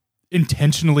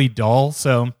intentionally dull.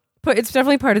 So But it's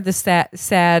definitely part of the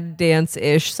sad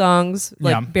dance-ish songs.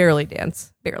 Like Yeah. barely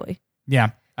dance. Barely. yeah,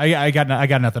 I got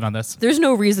nothing on this. There's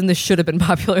no reason this should have been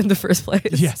popular in the first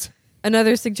place. Yes.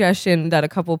 Another suggestion that a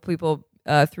couple people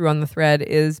threw on the thread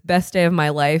is Best Day of My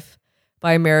Life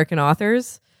by American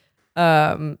Authors.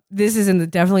 This is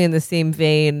definitely in the same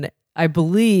vein, I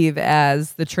believe,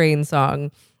 as the Train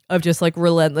song of just like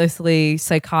relentlessly,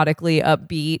 psychotically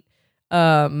upbeat,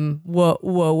 whoa,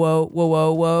 whoa, whoa, whoa,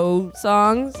 whoa, whoa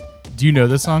songs. Do you know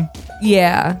this song?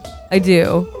 Yeah, I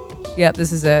do. Yep,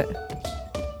 this is it.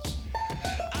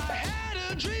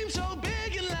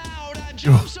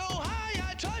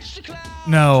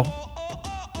 No.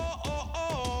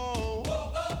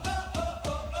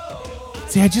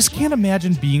 See, I just can't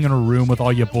imagine being in a room with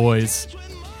all your boys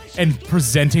and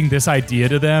presenting this idea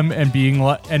to them and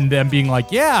them being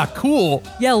like, "Yeah, cool."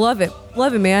 Yeah, love it,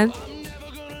 man.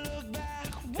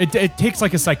 It takes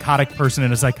like a psychotic person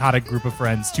and a psychotic group of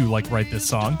friends to like write this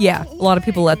song. Yeah, a lot of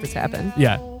people let this happen.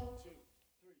 Yeah.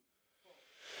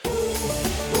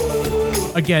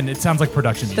 Again, it sounds like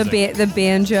production music. The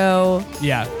banjo.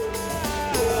 Yeah.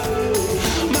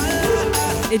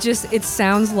 It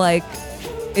sounds like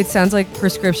It sounds like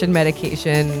prescription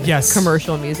medication. Yes.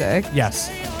 Commercial music. Yes.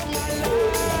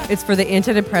 It's for the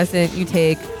antidepressant you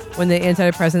take when the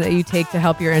antidepressant that you take to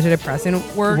help your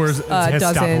antidepressant work Whereas it has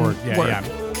stopped doesn't work. Yeah, work. yeah.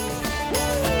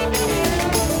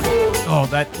 Oh,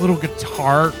 that little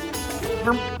guitar.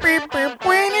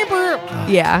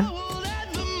 Yeah.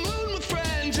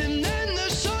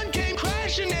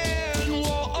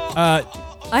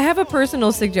 I have a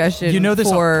personal suggestion You know this-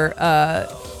 for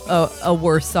a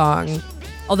worse song.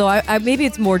 Although I maybe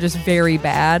it's more just very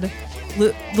bad.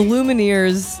 The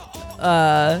Lumineers'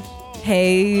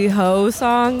 Hey Ho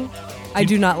song. I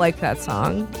do not like that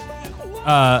song.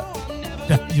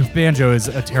 The banjo is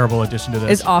a terrible addition to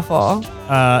this. It's awful.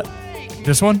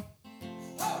 This one?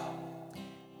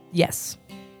 Yes.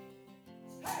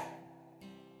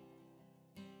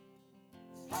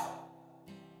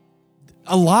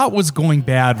 A lot was going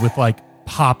bad with like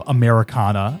pop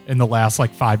Americana in the last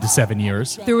like 5 to 7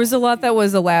 years. There was a lot that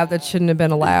was allowed that shouldn't have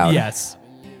been allowed. Yes.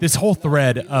 This whole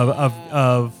thread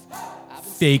of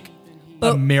fake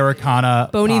Americana.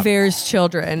 Bon pop. Iver's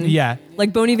children. Yeah.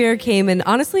 Like Bon Iver came and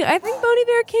honestly, I think Bon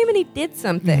Iver came and he did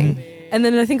something. Mm-hmm. And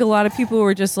then I think a lot of people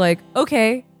were just like,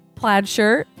 okay, plaid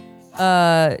shirt,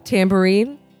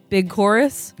 tambourine, big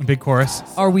chorus. Big chorus.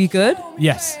 Are we good?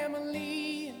 Yes.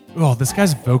 Oh, this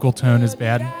guy's vocal tone is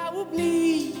bad. I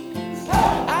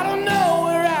don't know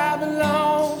where I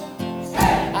belong.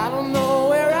 I don't know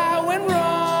where I went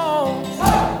wrong.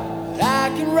 But I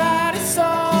can write a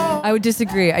song. I would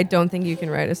disagree. I don't think you can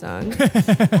write a song.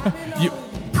 You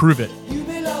prove it.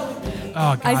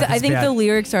 Oh, God, I think the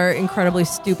lyrics are incredibly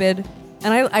stupid.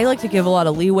 And I like to give a lot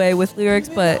of leeway with lyrics,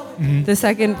 but the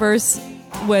second verse,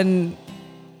 when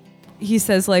he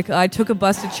says, like, I took a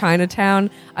bus to Chinatown,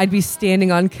 I'd be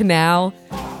standing on Canal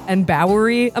and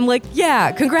Bowery. I'm like,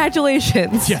 yeah,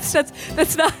 congratulations. Yes.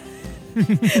 That's not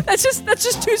that's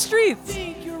just two streets.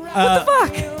 What the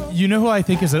fuck? You know who I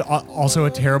think is also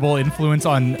a terrible influence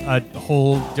on a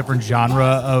whole different genre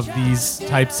of these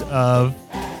types of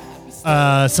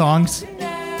songs?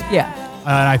 Yeah. And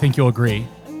I think you'll agree.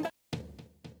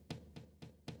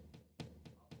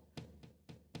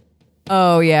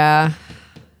 Oh yeah.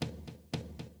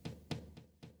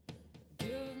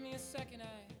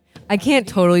 I can't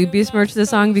totally besmirch this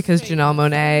song because Janelle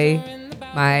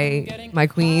Monáe, my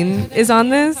queen, is on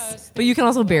this. But you can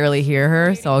also barely hear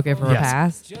her, so I'll give her a Yes.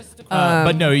 pass.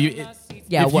 But no, Yeah,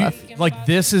 if you- woof. like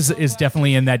this is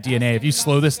definitely in that DNA. If you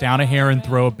slow this down a hair and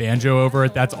throw a banjo over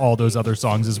it, that's all those other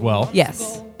songs as well.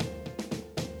 Yes.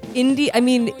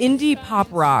 Indie pop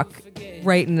rock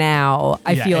right now,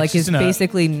 I Yeah, feel it's like just is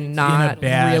basically not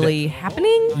bad- really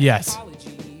happening. Yes.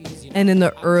 And in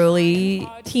the early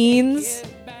teens,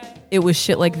 it was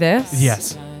shit like this.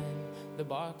 Yes. The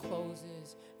bar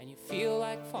closes and you feel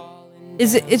like falling.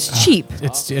 It's cheap.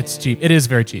 It's cheap. It is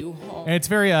very cheap. And it's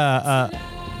very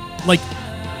like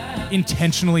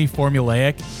intentionally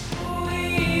formulaic.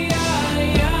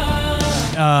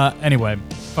 Anyway,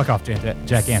 fuck off,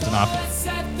 Jack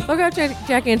Antonoff. Look out,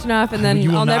 Jack Antonoff, and then You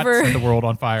will I'll not never. set the world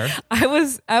on fire. I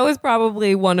was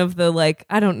probably one of the, like,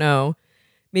 I don't know,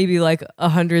 maybe like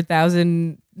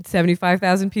 100,000,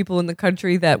 75,000 people in the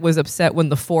country that was upset when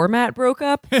the Format broke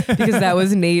up because that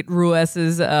was Nate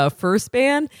Ruess's first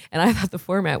band, and I thought the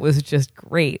Format was just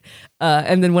great.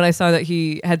 And then when I saw that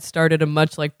he had started a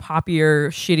much like poppier,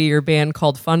 shittier band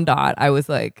called Fun Dot, I was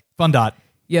like, Fun Dot.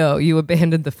 "Yo, you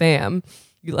abandoned the fam.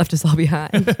 You left us all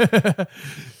behind."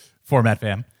 Format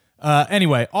fam.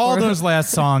 Anyway, all those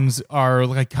last songs are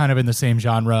like kind of in the same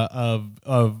genre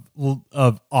of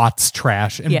aughts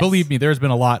trash, and Yes. believe me, there's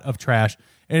been a lot of trash,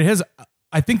 and it has.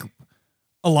 I think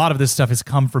a lot of this stuff has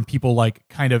come from people like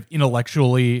kind of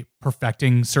intellectually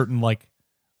perfecting certain like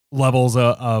levels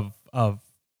of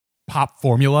pop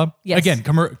formula. Yes. Again,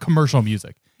 commercial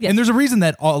music, Yes. and there's a reason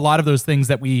that a lot of those things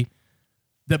that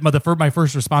my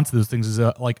first response to those things is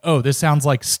like, oh, this sounds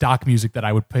like stock music that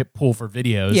I would pull for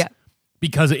videos. Yeah.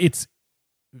 Because it's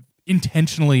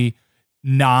intentionally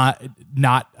not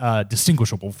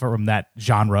distinguishable from that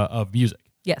genre of music.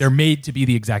 Yes. They're made to be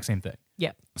the exact same thing.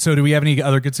 Yeah. So do we have any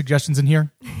other good suggestions in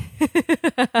here?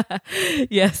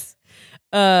 Yes.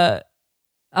 I'll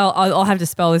have to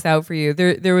spell this out for you.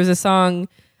 There was a song,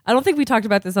 I don't think we talked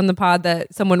about this on the pod,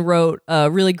 that someone wrote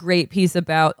a really great piece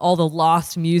about all the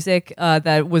lost music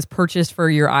that was purchased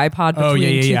for your iPod Oh,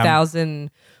 between yeah.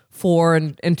 2004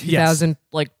 and 2000,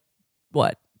 like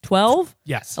what, 12?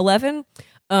 Yes. 11?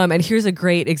 And here's a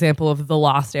great example of the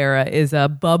lost era is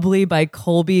Bubbly by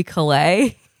Colby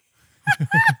Calais.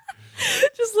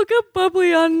 Just look up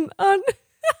Bubbly on on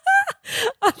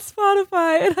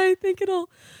Spotify, and I think it'll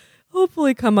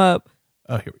hopefully come up.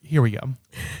 Oh, here we go.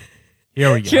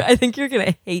 Here we go. I think you're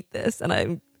gonna hate this, and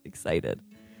I'm excited.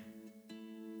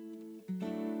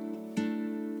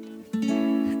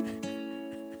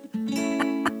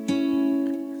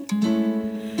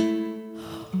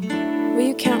 Will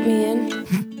you count me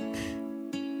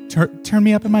in? Turn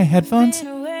me up in my headphones. Been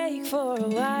awake for a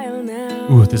while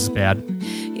now. Ooh, this is bad.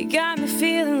 You got me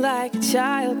feeling like a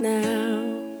child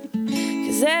now.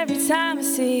 'Cause every time I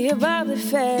see your bubbly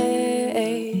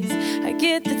face, I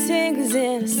get the tingles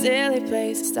in a silly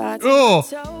place. Start to Oh.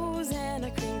 my toes and I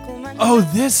crinkle my Oh,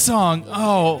 this song.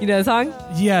 Oh, You know the song?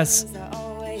 yes.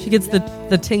 She gets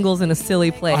the tingles in a silly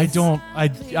place.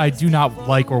 I do not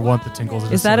like or want the tingles.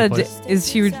 In Is a that silly a? place. Is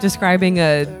she describing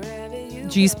a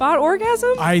G-spot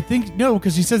orgasm? I think no,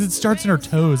 because she says it starts in her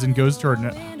toes and goes to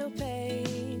her.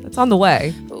 It's on the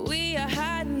way. But we are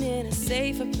hiding in a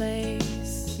safer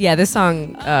place. Yeah, this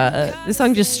song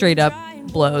just straight up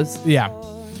blows. Yeah.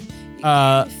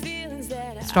 Feelings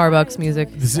that I Starbucks music.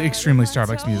 This is extremely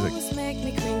Starbucks music. make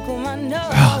me crinkle my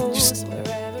nose. Just-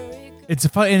 Wherever it It's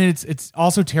fun, and it's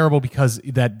also terrible because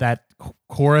that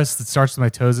chorus that starts with my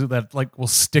toes that like will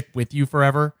stick with you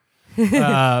forever.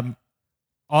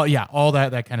 All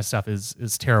that kind of stuff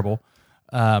is terrible.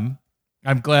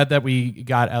 I'm glad that we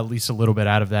got at least a little bit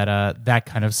out of that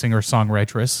kind of singer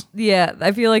songwritress. Yeah,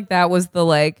 I feel like that was the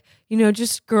like,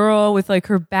 just girl with like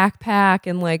her backpack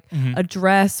and like a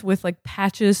dress with like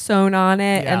patches sewn on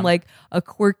it Yeah. and like a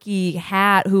quirky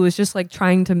hat who was just like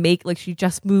trying to make like she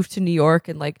just moved to New York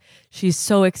and like she's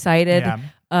so excited Yeah.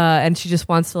 and she just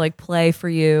wants to like play for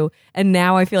you. And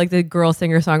now I feel like the girl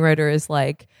singer songwriter is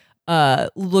like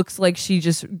looks like she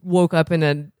just woke up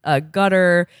in a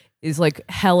gutter, is like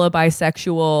hella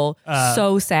bisexual,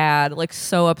 so sad, like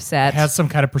so upset. Has some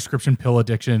kind of prescription pill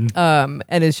addiction. And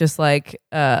it's just like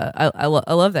I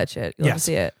love that shit. You love to Yes.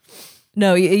 see it.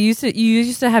 No, you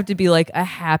used to have to be like a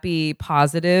happy,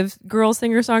 positive girl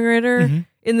singer songwriter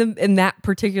in that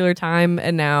particular time,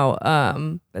 and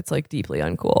now that's like deeply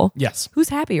uncool. Yes. Who's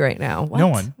happy right now? What? No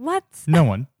one. What? No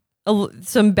one.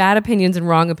 Some bad opinions and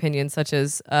wrong opinions, such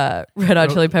as Red Hot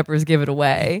Chili Peppers "Give It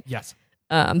Away." Yes.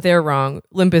 They're wrong.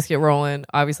 Limp Bizkit "Rollin',"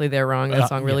 obviously they're wrong. That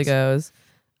song really goes.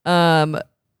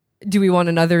 Do we want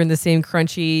another in the same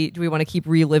crunchy? Do we want to keep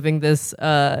reliving this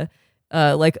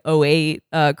like 08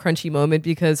 crunchy moment?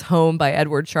 Because "Home" by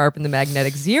Edward Sharpe and the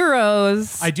Magnetic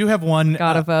Zeros. I do have one.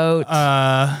 Gotta vote.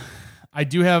 I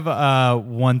do have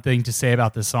one thing to say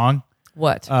about this song,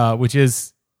 What? which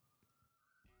is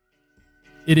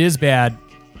it is bad.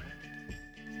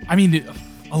 I mean,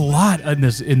 a lot in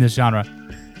this genre.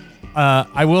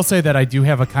 I will say that I do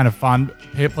have a kind of fond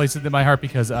place in my heart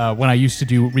because when I used to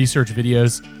do research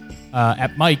videos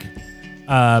at Mike,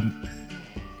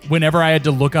 whenever I had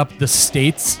to look up the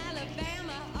states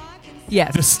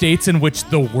yes. in which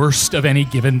the worst of any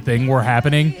given thing were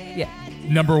happening, Yeah.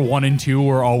 number 1 and 2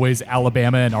 were always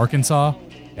Alabama and Arkansas.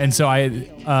 And so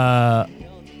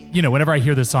whenever I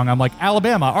hear this song, I'm like,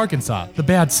 Alabama, Arkansas, the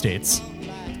bad states.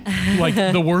 Like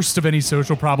the worst of any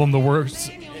social problem, the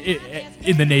worst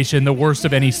in the nation, the worst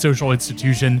of any social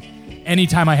institution.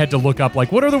 Anytime I had to look up,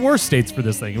 like, what are the worst states for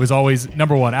this thing? It was always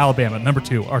number 1, Alabama, number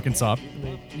 2, Arkansas.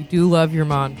 You do love your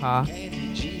ma and pa.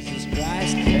 Jesus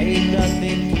Christ, ain't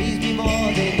nothing please me more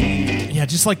than you. Yeah,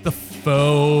 just like the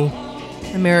faux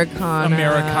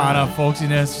Americana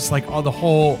folksiness, just like all the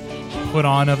whole put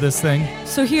on of this thing.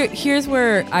 So here's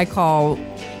where I call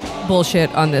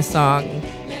bullshit on this song.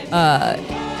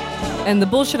 And the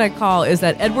bullshit I call is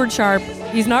that Edward Sharpe,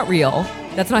 he's not real.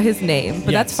 That's not his name,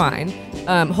 but that's Yes. fine.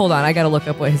 Hold on, I gotta look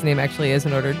up what his name actually is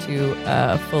in order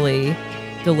to fully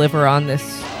deliver on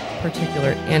this particular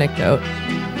anecdote.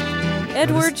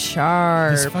 Edward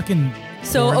Sharpe. This fucking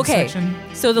So, horn okay. section.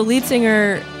 So the lead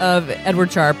singer of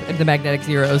Edward Sharpe and the Magnetic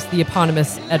Zeros, the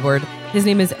eponymous Edward, his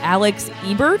name is Alex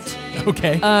Ebert.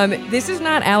 Okay. This is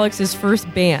not Alex's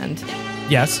first band.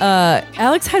 Yes.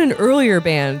 Alex had an earlier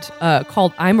band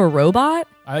called I'm a Robot.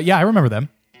 Yeah, I remember them.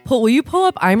 Will you pull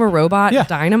up I'm a Robot Yeah.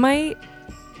 Dynamite?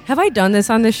 Have I done this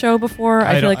on this show before?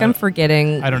 I feel like I'm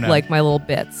forgetting I don't know. like my little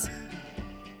bits.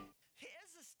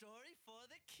 Here's a story for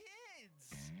the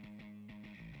kids.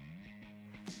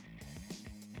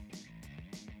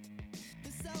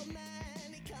 There's so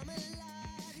many coming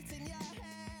alive, it's in your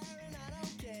hair, and I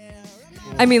don't care.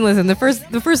 I mean, listen, the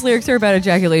first lyrics are about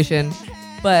ejaculation,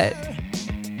 but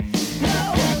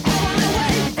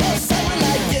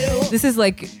this is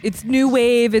like, it's new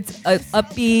wave, it's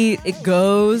upbeat, it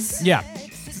goes. Yeah.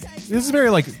 This is very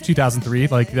like 2003,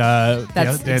 like That's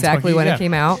Dance exactly Monkey. when Yeah. it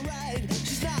came out.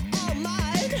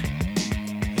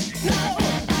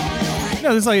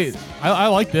 No, this is like I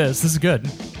like this. This is good.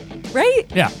 Right?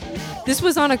 Yeah. This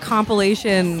was on a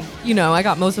compilation. You know, I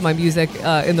got most of my music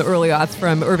in the early aughts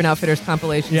from Urban Outfitters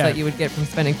compilations Yeah. that you would get from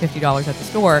spending $50 at the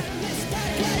store.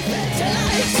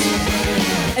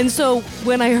 And so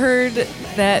when I heard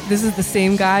that this is the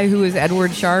same guy who is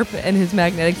Edward Sharpe and his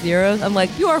Magnetic Zeros, I'm like,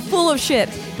 you are full of shit.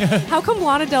 How come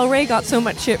Lana Del Rey got so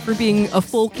much shit for being a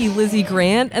folky Lizzie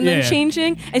Grant and then Yeah.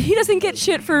 changing, and he doesn't get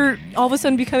shit for all of a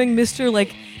sudden becoming Mr.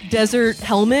 like Desert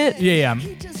Helmet? Yeah.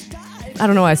 I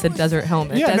don't know why I said Desert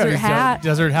Helmet. Yeah, Desert no, Hat.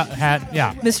 Desert hat.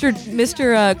 Yeah.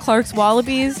 Mr. Clark's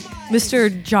Wallabies,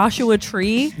 Mr. Joshua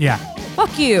Tree. Yeah.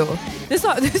 Fuck you. This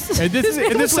And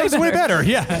this song's way better.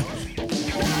 Yeah.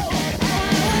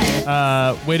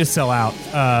 Way to sell out,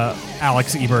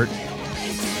 Alex Ebert.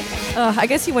 I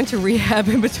guess he went to rehab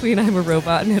in between I'm a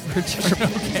Robot and Edward Sharpe.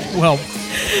 Well,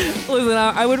 Listen,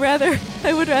 I would rather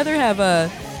have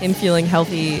him feeling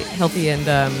healthy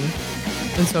and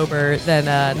sober than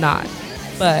not.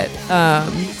 But I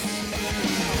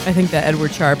think that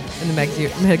Edward Sharpe and the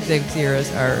Magnetic Zeros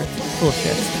are full of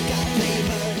shit.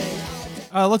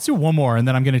 let's do one more, and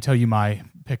then I'm going to tell you my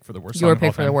pick for the worst song. Your of all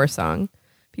pick for the time. worst song.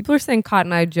 People are saying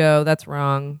Cotton Eye Joe. That's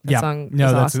wrong. That song is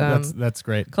that's awesome. that's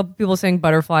great. A couple people saying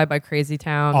Butterfly by Crazy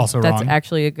Town. Also That's wrong.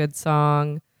 actually a good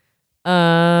song.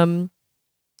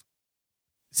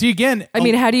 See again. I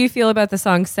mean, how do you feel about the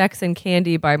song Sex and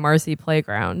Candy by Marcy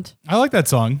Playground? I like that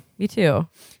song. Me too.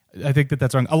 I think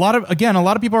that's wrong. A lot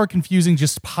of people are confusing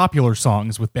just popular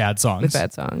songs with bad songs. With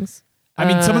bad songs. I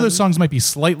mean, some of those songs might be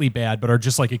slightly bad, but are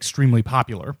just like extremely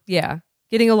popular. Yeah.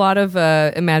 Getting a lot of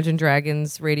Imagine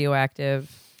Dragons, Radioactive.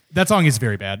 That song is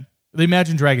very bad. The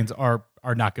Imagine Dragons are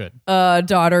not good.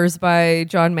 Daughters by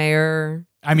John Mayer.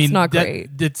 I mean, it's not great.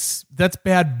 That's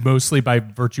bad mostly by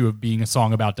virtue of being a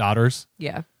song about daughters,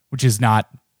 Yeah. which is not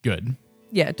good.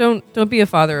 Yeah. Don't be a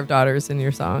father of daughters in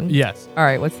your song. Yes. All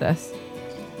right. What's this?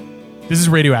 This is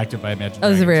Radioactive by Imagine Oh,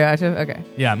 this is Dragons. Radioactive? Okay.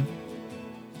 Yeah.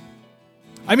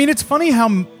 I mean, it's funny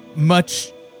how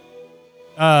much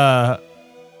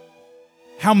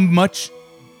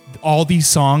all these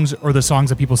songs, or the songs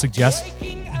that people suggest,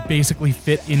 basically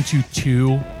fit into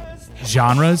two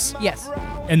genres. Yes.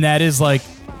 And that is like,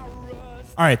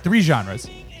 all right, three genres.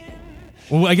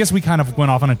 Well, I guess we kind of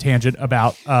went off on a tangent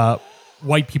about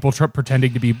white people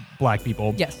pretending to be black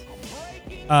people. Yes.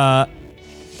 That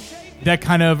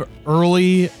kind of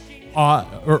early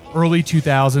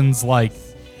 2000s, like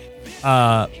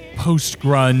post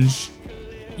grunge,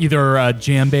 either a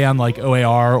jam band like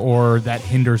OAR or that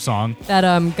Hinder song. That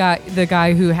the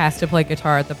guy who has to play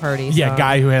guitar at the party. Yeah, song.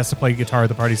 guy who has to play guitar at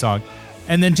the party song.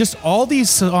 And then just all these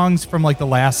songs from like the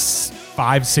last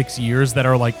 5-6 years that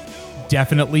are like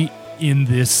definitely in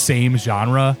this same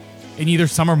genre. And either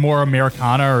some are more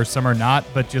Americana or some are not,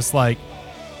 but just like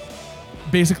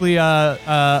basically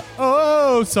song,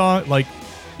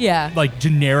 Yeah. like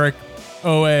generic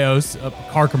OAOs,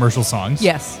 car commercial songs.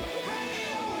 Yes.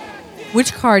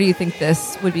 Which car do you think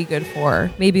this would be good for?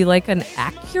 Maybe like an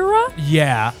Acura?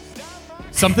 Yeah.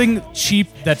 Something cheap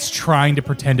that's trying to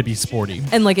pretend to be sporty.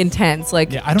 And like intense,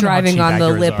 like Yeah, I don't know how driving cheap on the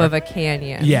Acuras lip are. of a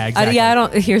canyon. Yeah, exactly. I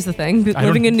don't. Here's the thing: I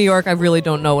living don't- in New York, I really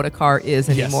don't know what a car is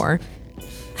Yes. anymore.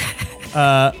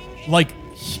 Like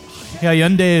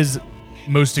Hyundai's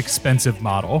most expensive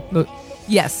model. But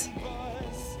yes,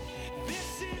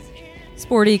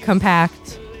 sporty,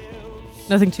 compact,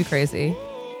 nothing too crazy,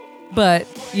 but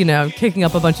you know, kicking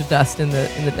up a bunch of dust in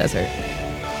the desert.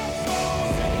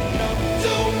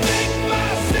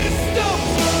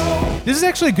 This is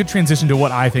actually a good transition to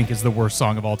what I think is the worst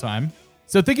song of all time.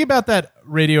 So thinking about that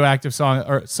Radioactive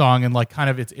song and like kind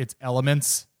of its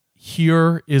elements,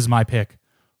 here is my pick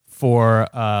for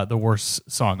the worst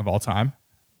song of all time.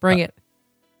 Bring it.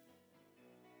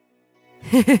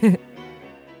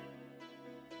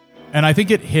 And I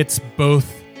think it hits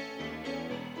both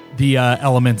the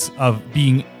elements of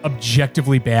being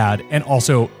objectively bad and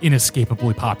also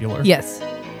inescapably popular. Yes.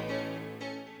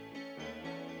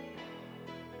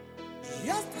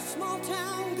 Just a small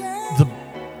town girl The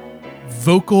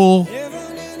vocal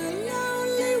living in a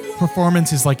lonely world.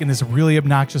 performance is like in this really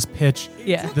obnoxious pitch.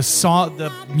 Yeah. The song,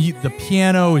 the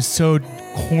piano is so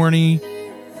corny.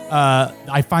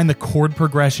 I find the chord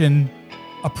progression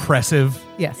oppressive.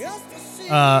 Yes.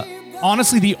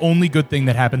 Honestly, the only good thing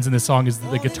that happens in this song is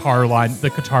the guitar line, the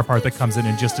guitar part that comes in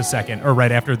just a second, or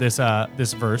right after this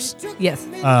this verse. Yes.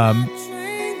 Train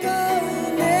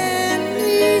going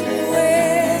anywhere.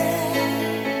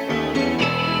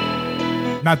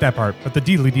 Not that part, but the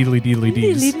deedly deedly deedly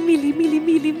deeds. Mealy, mealy, mealy,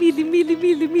 mealy, mealy,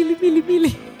 mealy, mealy, mealy,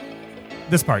 mealy.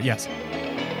 This part, yes.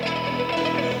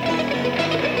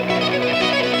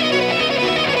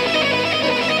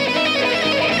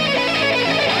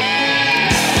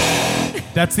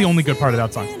 That's the only good part of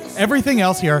that song. Everything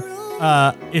else here,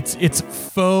 it's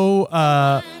faux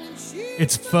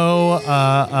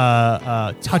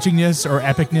touchingness or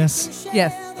epicness.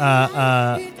 Yes.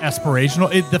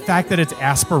 Aspirational. The fact that it's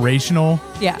aspirational,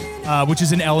 Yeah. which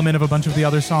is an element of a bunch of the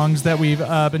other songs that we've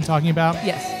been talking about.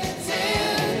 Yes.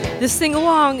 This sing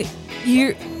along,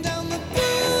 you're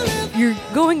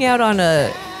going out on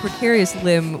a precarious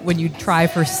limb when you try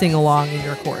for sing along in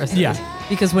your choruses. Yeah.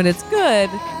 Because when it's good,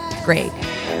 great.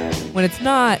 When it's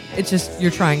not, it's just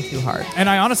you're trying too hard. And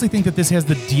I honestly think that this has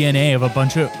the DNA of a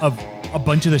bunch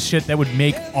of the shit that would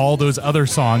make all those other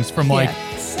songs from like.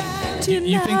 Yeah.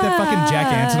 You think that fucking Jack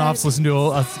Antonoff's has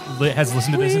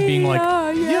listened to this and being like,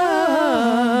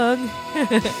 young.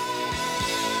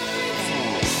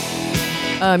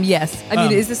 Yes. I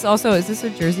mean, is this a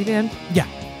Jersey band? yeah.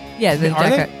 Yeah. Then Are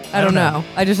Jack, they? I don't know.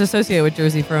 I just associate it with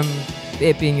Jersey from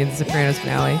it being in the Sopranos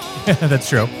finale. That's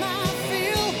true.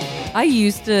 I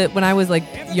used to, when I was like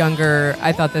younger,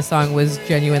 I thought this song was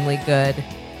genuinely good.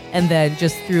 And then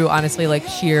just through honestly like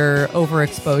sheer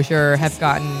overexposure have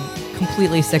gotten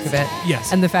completely sick of it.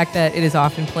 Yes. And the fact that it is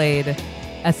often played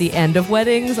at the end of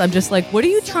weddings, I'm just like, what are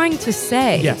you trying to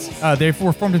say? Yes. They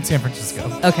were formed in San Francisco.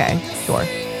 Okay, sure.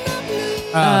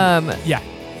 Yeah.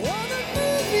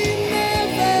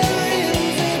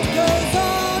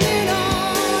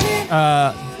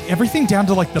 Everything down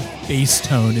to like the bass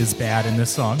tone is bad in this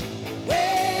song.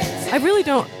 I really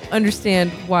don't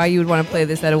understand why you would want to play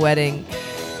this at a wedding.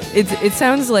 It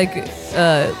sounds like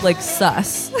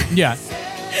sus. Yeah.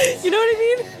 You know what I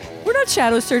mean? We're not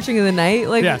shadow searching in the night.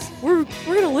 Like Yes. we're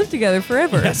gonna live together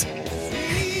forever. Yes.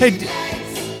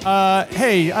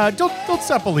 Hey, don't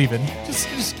stop believing.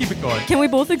 Just keep it going. Can we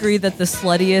both agree that the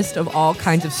sluttiest of all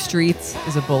kinds of streets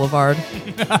is a boulevard?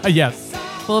 Yes.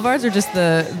 Boulevards are just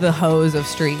the hoes of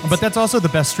streets. But that's also the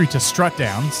best street to strut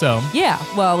down. So yeah,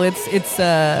 well, it's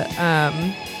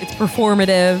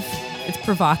performative, it's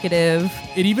provocative.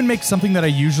 it even makes something that I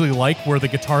usually like, where the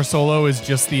guitar solo is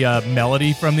just the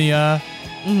melody from the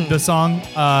song.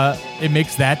 It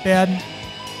makes that bad.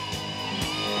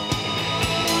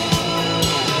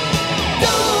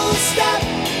 Don't stop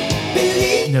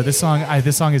believing. No, this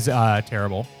song is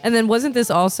terrible. And then wasn't this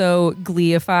also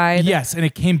Gleeified? Yes, and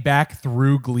it came back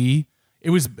through Glee. It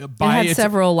was It by had its,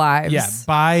 several lives. yeah,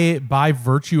 by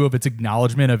virtue of its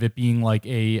acknowledgement of it being like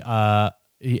a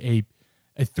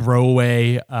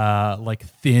throwaway, like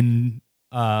thin,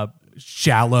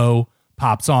 shallow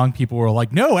pop song. People were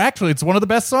like, "No, actually, it's one of the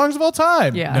best songs of all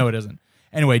time." Yeah. No, it isn't.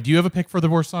 Anyway, do you have a pick for the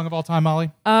worst song of all time, Molly?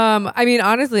 I mean,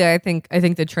 honestly, I think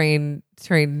the train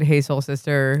Hey Soul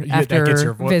Sister, Yeah, that gets after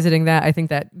your vote. visiting that, I think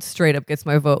that straight up gets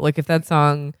my vote. Like if that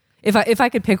song, if I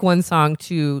could pick one song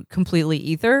to completely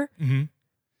ether,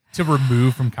 To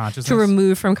remove from consciousness. to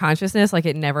remove from consciousness, like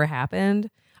it never happened.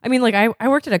 I mean, like I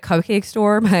worked at a cupcake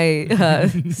store my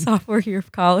sophomore year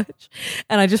of college,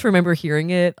 and I just remember hearing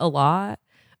it a lot,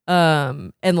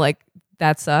 and like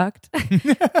that sucked,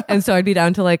 and so I'd be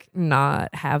down to like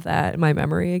not have that in my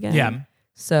memory again. Yeah.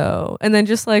 So, and then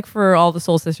just like for all the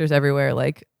soul sisters everywhere,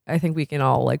 like I think we can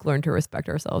all like learn to respect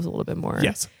ourselves a little bit more.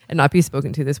 Yes. And not be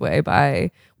spoken to this way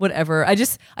by whatever. I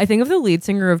think of the lead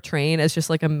singer of Train as just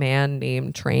like a man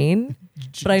named Train.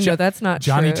 But I know that's not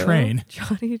Johnny true. Train.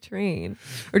 Johnny Train.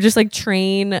 Or just like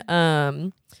Train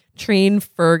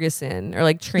Ferguson. Or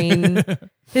like Train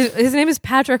his name is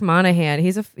Patrick Monahan.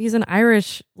 He's an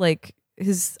Irish, like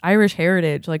his Irish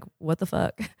heritage. Like what the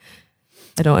fuck?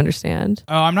 I don't understand.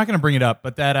 Oh, I'm not going to bring it up,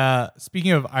 but that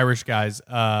speaking of Irish guys,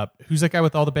 who's that guy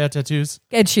with all the bad tattoos?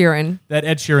 Ed Sheeran. That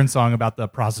Ed Sheeran song about the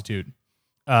prostitute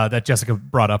that Jessica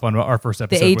brought up on our first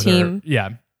episode. with her. A-Team. Yeah,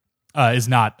 is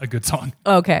not a good song.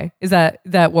 Okay. Is that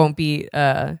won't be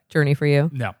Journey for you?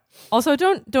 No. Also,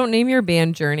 don't name your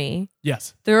band Journey.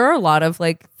 Yes. There are a lot of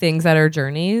like things that are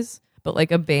journeys, but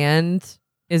like a band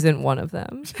isn't one of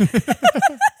them.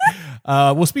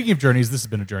 Well, speaking of journeys, this has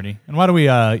been a journey, and why do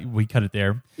we cut it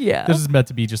there? Yeah. This is meant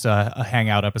to be just a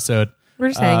hangout episode. We're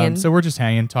just hanging. So we're just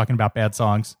hanging, talking about bad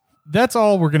songs. That's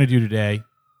all we're gonna do today.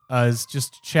 Is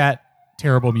just chat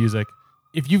terrible music.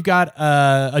 If you've got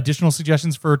additional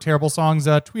suggestions for terrible songs,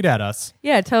 tweet at us.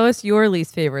 Yeah, tell us your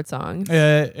least favorite song.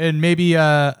 And maybe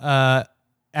at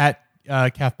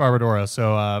Kath Barbadora,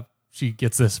 so she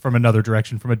gets this from another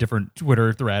direction, from a different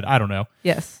Twitter thread. I don't know.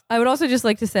 Yes. I would also just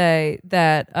like to say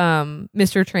that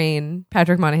Mr. Train,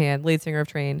 Patrick Monahan, lead singer of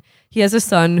Train, he has a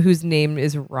son whose name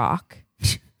is Rock.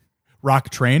 Rock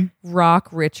Train? Rock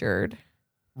Richard.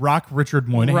 Rock Richard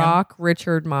Moynihan? Rock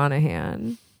Richard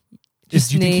Monahan. Do you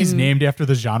think he's named after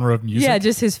the genre of music? Yeah,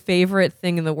 just his favorite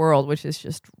thing in the world, which is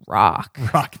just rock.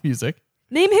 Rock music.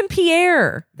 Name him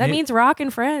Pierre. That Na- means rock in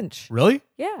French. Really?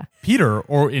 Yeah. Peter,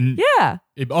 or in Yeah.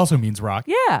 it also means rock.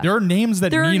 Yeah. There are names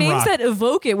that There are mean names rock. that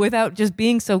evoke it without just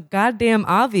being so goddamn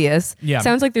obvious. Yeah.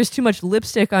 Sounds like there's too much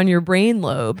lipstick on your brain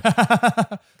lobe.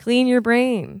 Clean your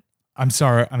brain. I'm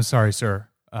sorry, sir,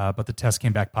 but the test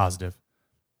came back positive.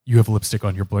 You have lipstick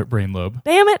on your brain lobe.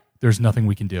 Damn it. There's nothing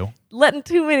we can do. Letting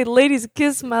too many ladies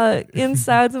kiss my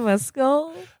insides of my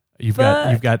skull. You've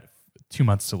Fuck. got 2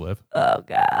 months to live. Oh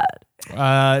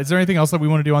God. Is there anything else that we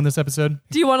want to do on this episode?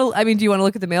 Do you want to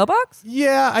look at the mailbox?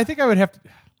 Yeah, I think I would have to.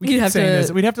 We You'd keep have saying to-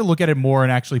 this. We'd have to look at it more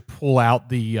and actually pull out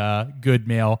the good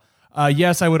mail.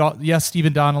 Yes, I would. Yes,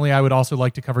 Stephen Donnelly. I would also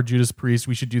like to cover Judas Priest.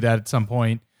 We should do that at some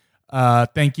point.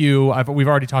 Thank you. We've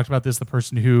already talked about this. The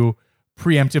person who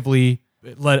preemptively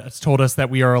told us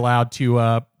that we are allowed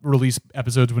to release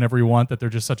episodes whenever we want. That they're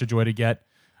just such a joy to get.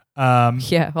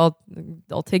 Yeah,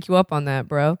 I'll take you up on that,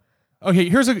 bro. Okay,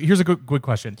 here's a good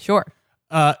question. Sure.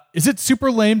 Is it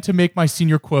super lame to make my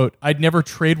senior quote, "I'd never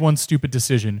trade one stupid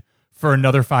decision for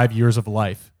another 5 years of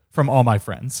life," from all my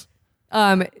friends?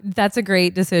 That's a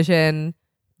great decision.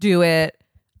 Do it.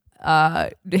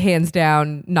 Hands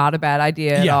down, not a bad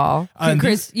idea at Yeah. all.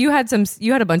 Chris, you had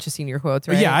a bunch of senior quotes,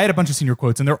 right? Yeah, I had a bunch of senior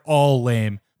quotes, and they're all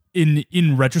lame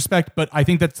in retrospect. But I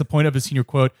think that's the point of a senior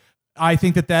quote. I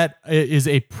think that is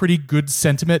a pretty good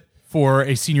sentiment for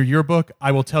a senior yearbook.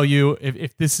 I will tell you,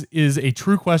 if this is a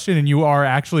true question and you are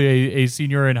actually a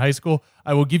senior in high school,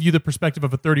 I will give you the perspective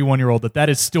of a 31-year-old that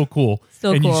is still cool.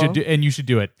 Still and cool. You should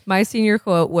do it. My senior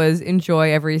quote was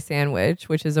 "Enjoy every sandwich,"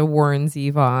 which is a Warren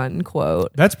Zevon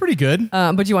quote. That's pretty good.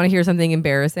 But you want to hear something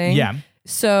embarrassing? Yeah.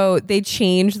 So they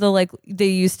changed they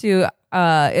used to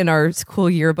in our school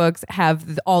yearbooks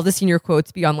have all the senior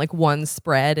quotes be on like one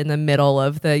spread in the middle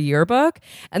of the yearbook,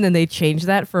 and then they changed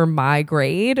that for my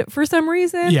grade for some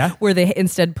reason. Yeah. Where they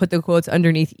instead put the quotes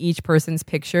underneath each person's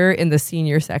picture in the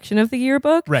senior section of the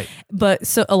yearbook. Right. But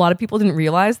so a lot of people didn't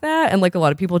realize that, and like a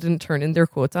lot of people didn't turn in their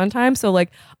quotes on time. So like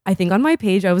I think on my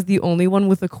page I was the only one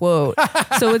with a quote.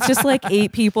 So it's just like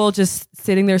 8 people just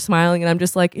sitting there smiling, and I'm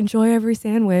just like, "Enjoy every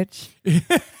sandwich."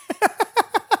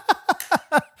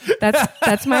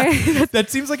 That's my That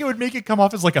seems like it would make it come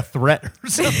off as like a threat or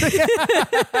something.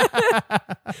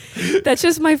 that's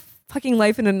just my fucking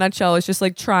life in a nutshell. It's just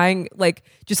like trying, like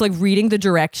just like reading the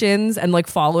directions and like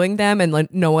following them, and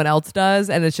like no one else does,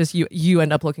 and it's just you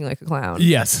end up looking like a clown.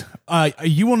 Yes.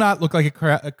 You will not look like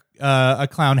a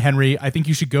clown, Henry. I think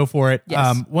you should go for it.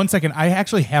 Yes. 1 second. I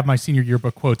actually have my senior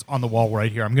yearbook quotes on the wall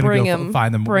right here. I'm going to go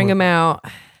find them. Bring them out.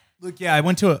 Look, yeah, I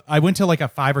went to like a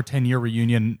 5 or 10 year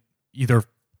reunion either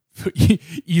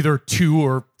 2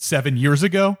 or 7 years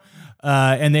ago.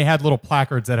 And they had little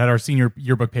placards that had our senior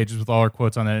yearbook pages with all our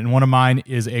quotes on it. And one of mine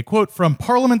is a quote from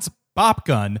Parliament's Bop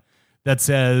Gun that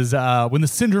says, "When the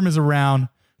syndrome is around,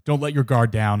 don't let your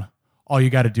guard down. All you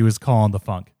got to do is call on the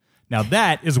funk." Now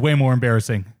that is way more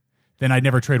embarrassing than "I'd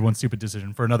never trade one stupid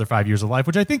decision for another 5 years of life,"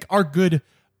 which I think are good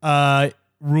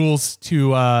rules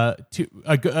to a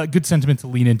good sentiment to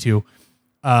lean into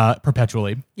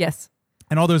perpetually. Yes.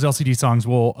 And all those LCD songs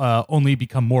will only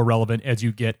become more relevant as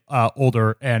you get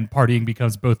older and partying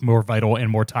becomes both more vital and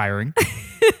more tiring.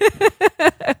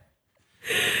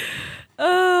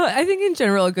 I think in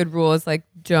general a good rule is like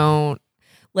do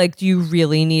you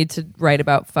really need to write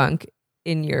about funk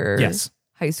in your Yes.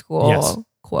 high school Yes.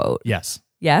 quote? Yes.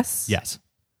 Yes. Yes.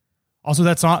 Also,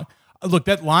 that song, look,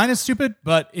 that line is stupid,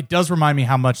 but it does remind me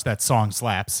how much that song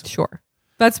slaps. Sure.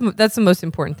 That's the most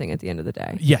important thing at the end of the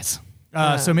day. Yes.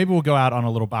 So maybe we'll go out on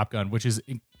a little bop gun, which is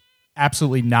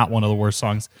absolutely not one of the worst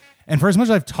songs. And for as much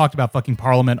as I've talked about fucking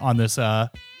Parliament on this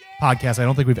podcast, I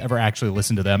don't think we've ever actually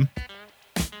listened to them.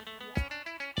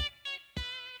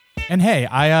 And hey,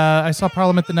 I saw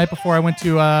Parliament the night before I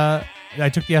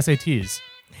took the SATs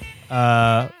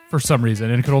for some reason,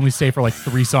 and it could only stay for like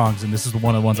 3 songs, and this is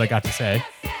one of the ones I got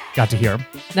to hear.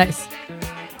 Nice.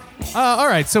 All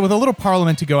right, so with a little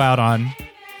Parliament to go out on,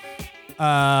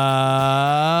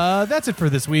 that's it for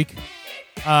this week.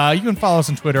 You can follow us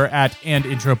on Twitter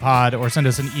 @andintropod or send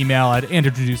us an email at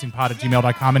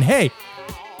andintroducingpod@gmail.com. And hey,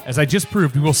 as I just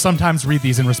proved, we will sometimes read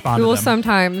these and respond We to will them.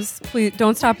 sometimes. Please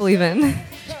don't stop believing.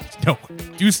 No,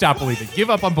 do stop believing. Give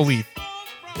up on belief.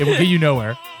 It will get you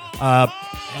nowhere.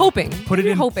 Hoping. Put it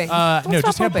You're in. hoping. No, Don't stop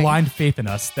just have hoping. blind faith in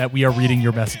us that we are reading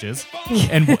your messages.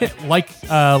 And like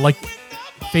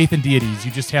faith in deities,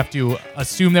 you just have to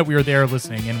assume that we are there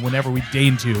listening, and whenever we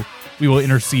deign to, we will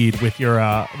intercede with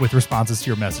your with responses to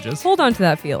your messages. Hold on to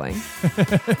that feeling.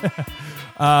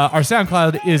 Our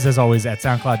SoundCloud is, as always, at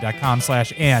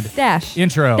soundcloud.com/and Dash.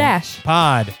 intro Dash.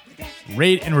 pod.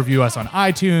 Rate and review us on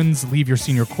iTunes. Leave your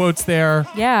senior quotes there.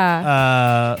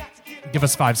 Yeah. Give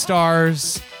us 5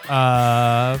 stars.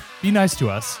 Be nice to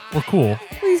us. We're cool.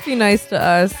 Please be nice to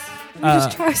us. We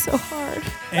just try so hard.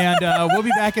 And we'll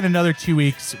be back in another 2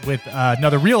 weeks with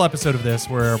another real episode of this,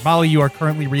 where Molly, you are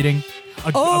currently reading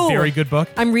a very good book.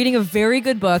 I'm reading a very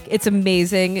good book. It's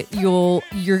amazing.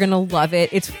 You're gonna love it.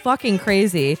 It's fucking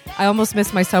crazy. I almost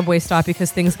missed my subway stop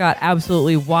because things got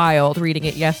absolutely wild reading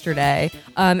it yesterday.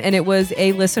 And it was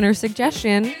a listener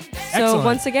suggestion. So Excellent.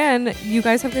 once again, you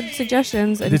guys have good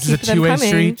suggestions, and This is keep a them two-way coming.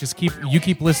 street. Just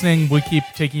keep listening. We keep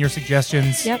taking your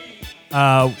suggestions. Yep.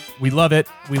 We love it.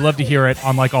 We love to hear it,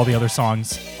 unlike all the other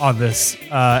songs on this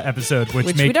episode,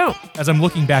 which we don't. As I'm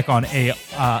looking back on a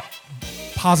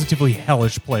positively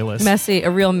hellish playlist. Messy,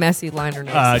 a real messy liner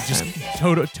notes. this Just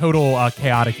time. total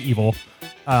chaotic evil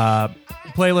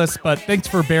playlist. But thanks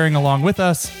for bearing along with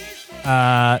us.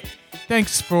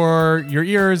 Thanks for your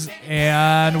ears,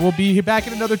 and we'll be back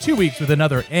in another 2 weeks with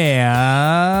another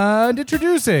and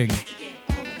introducing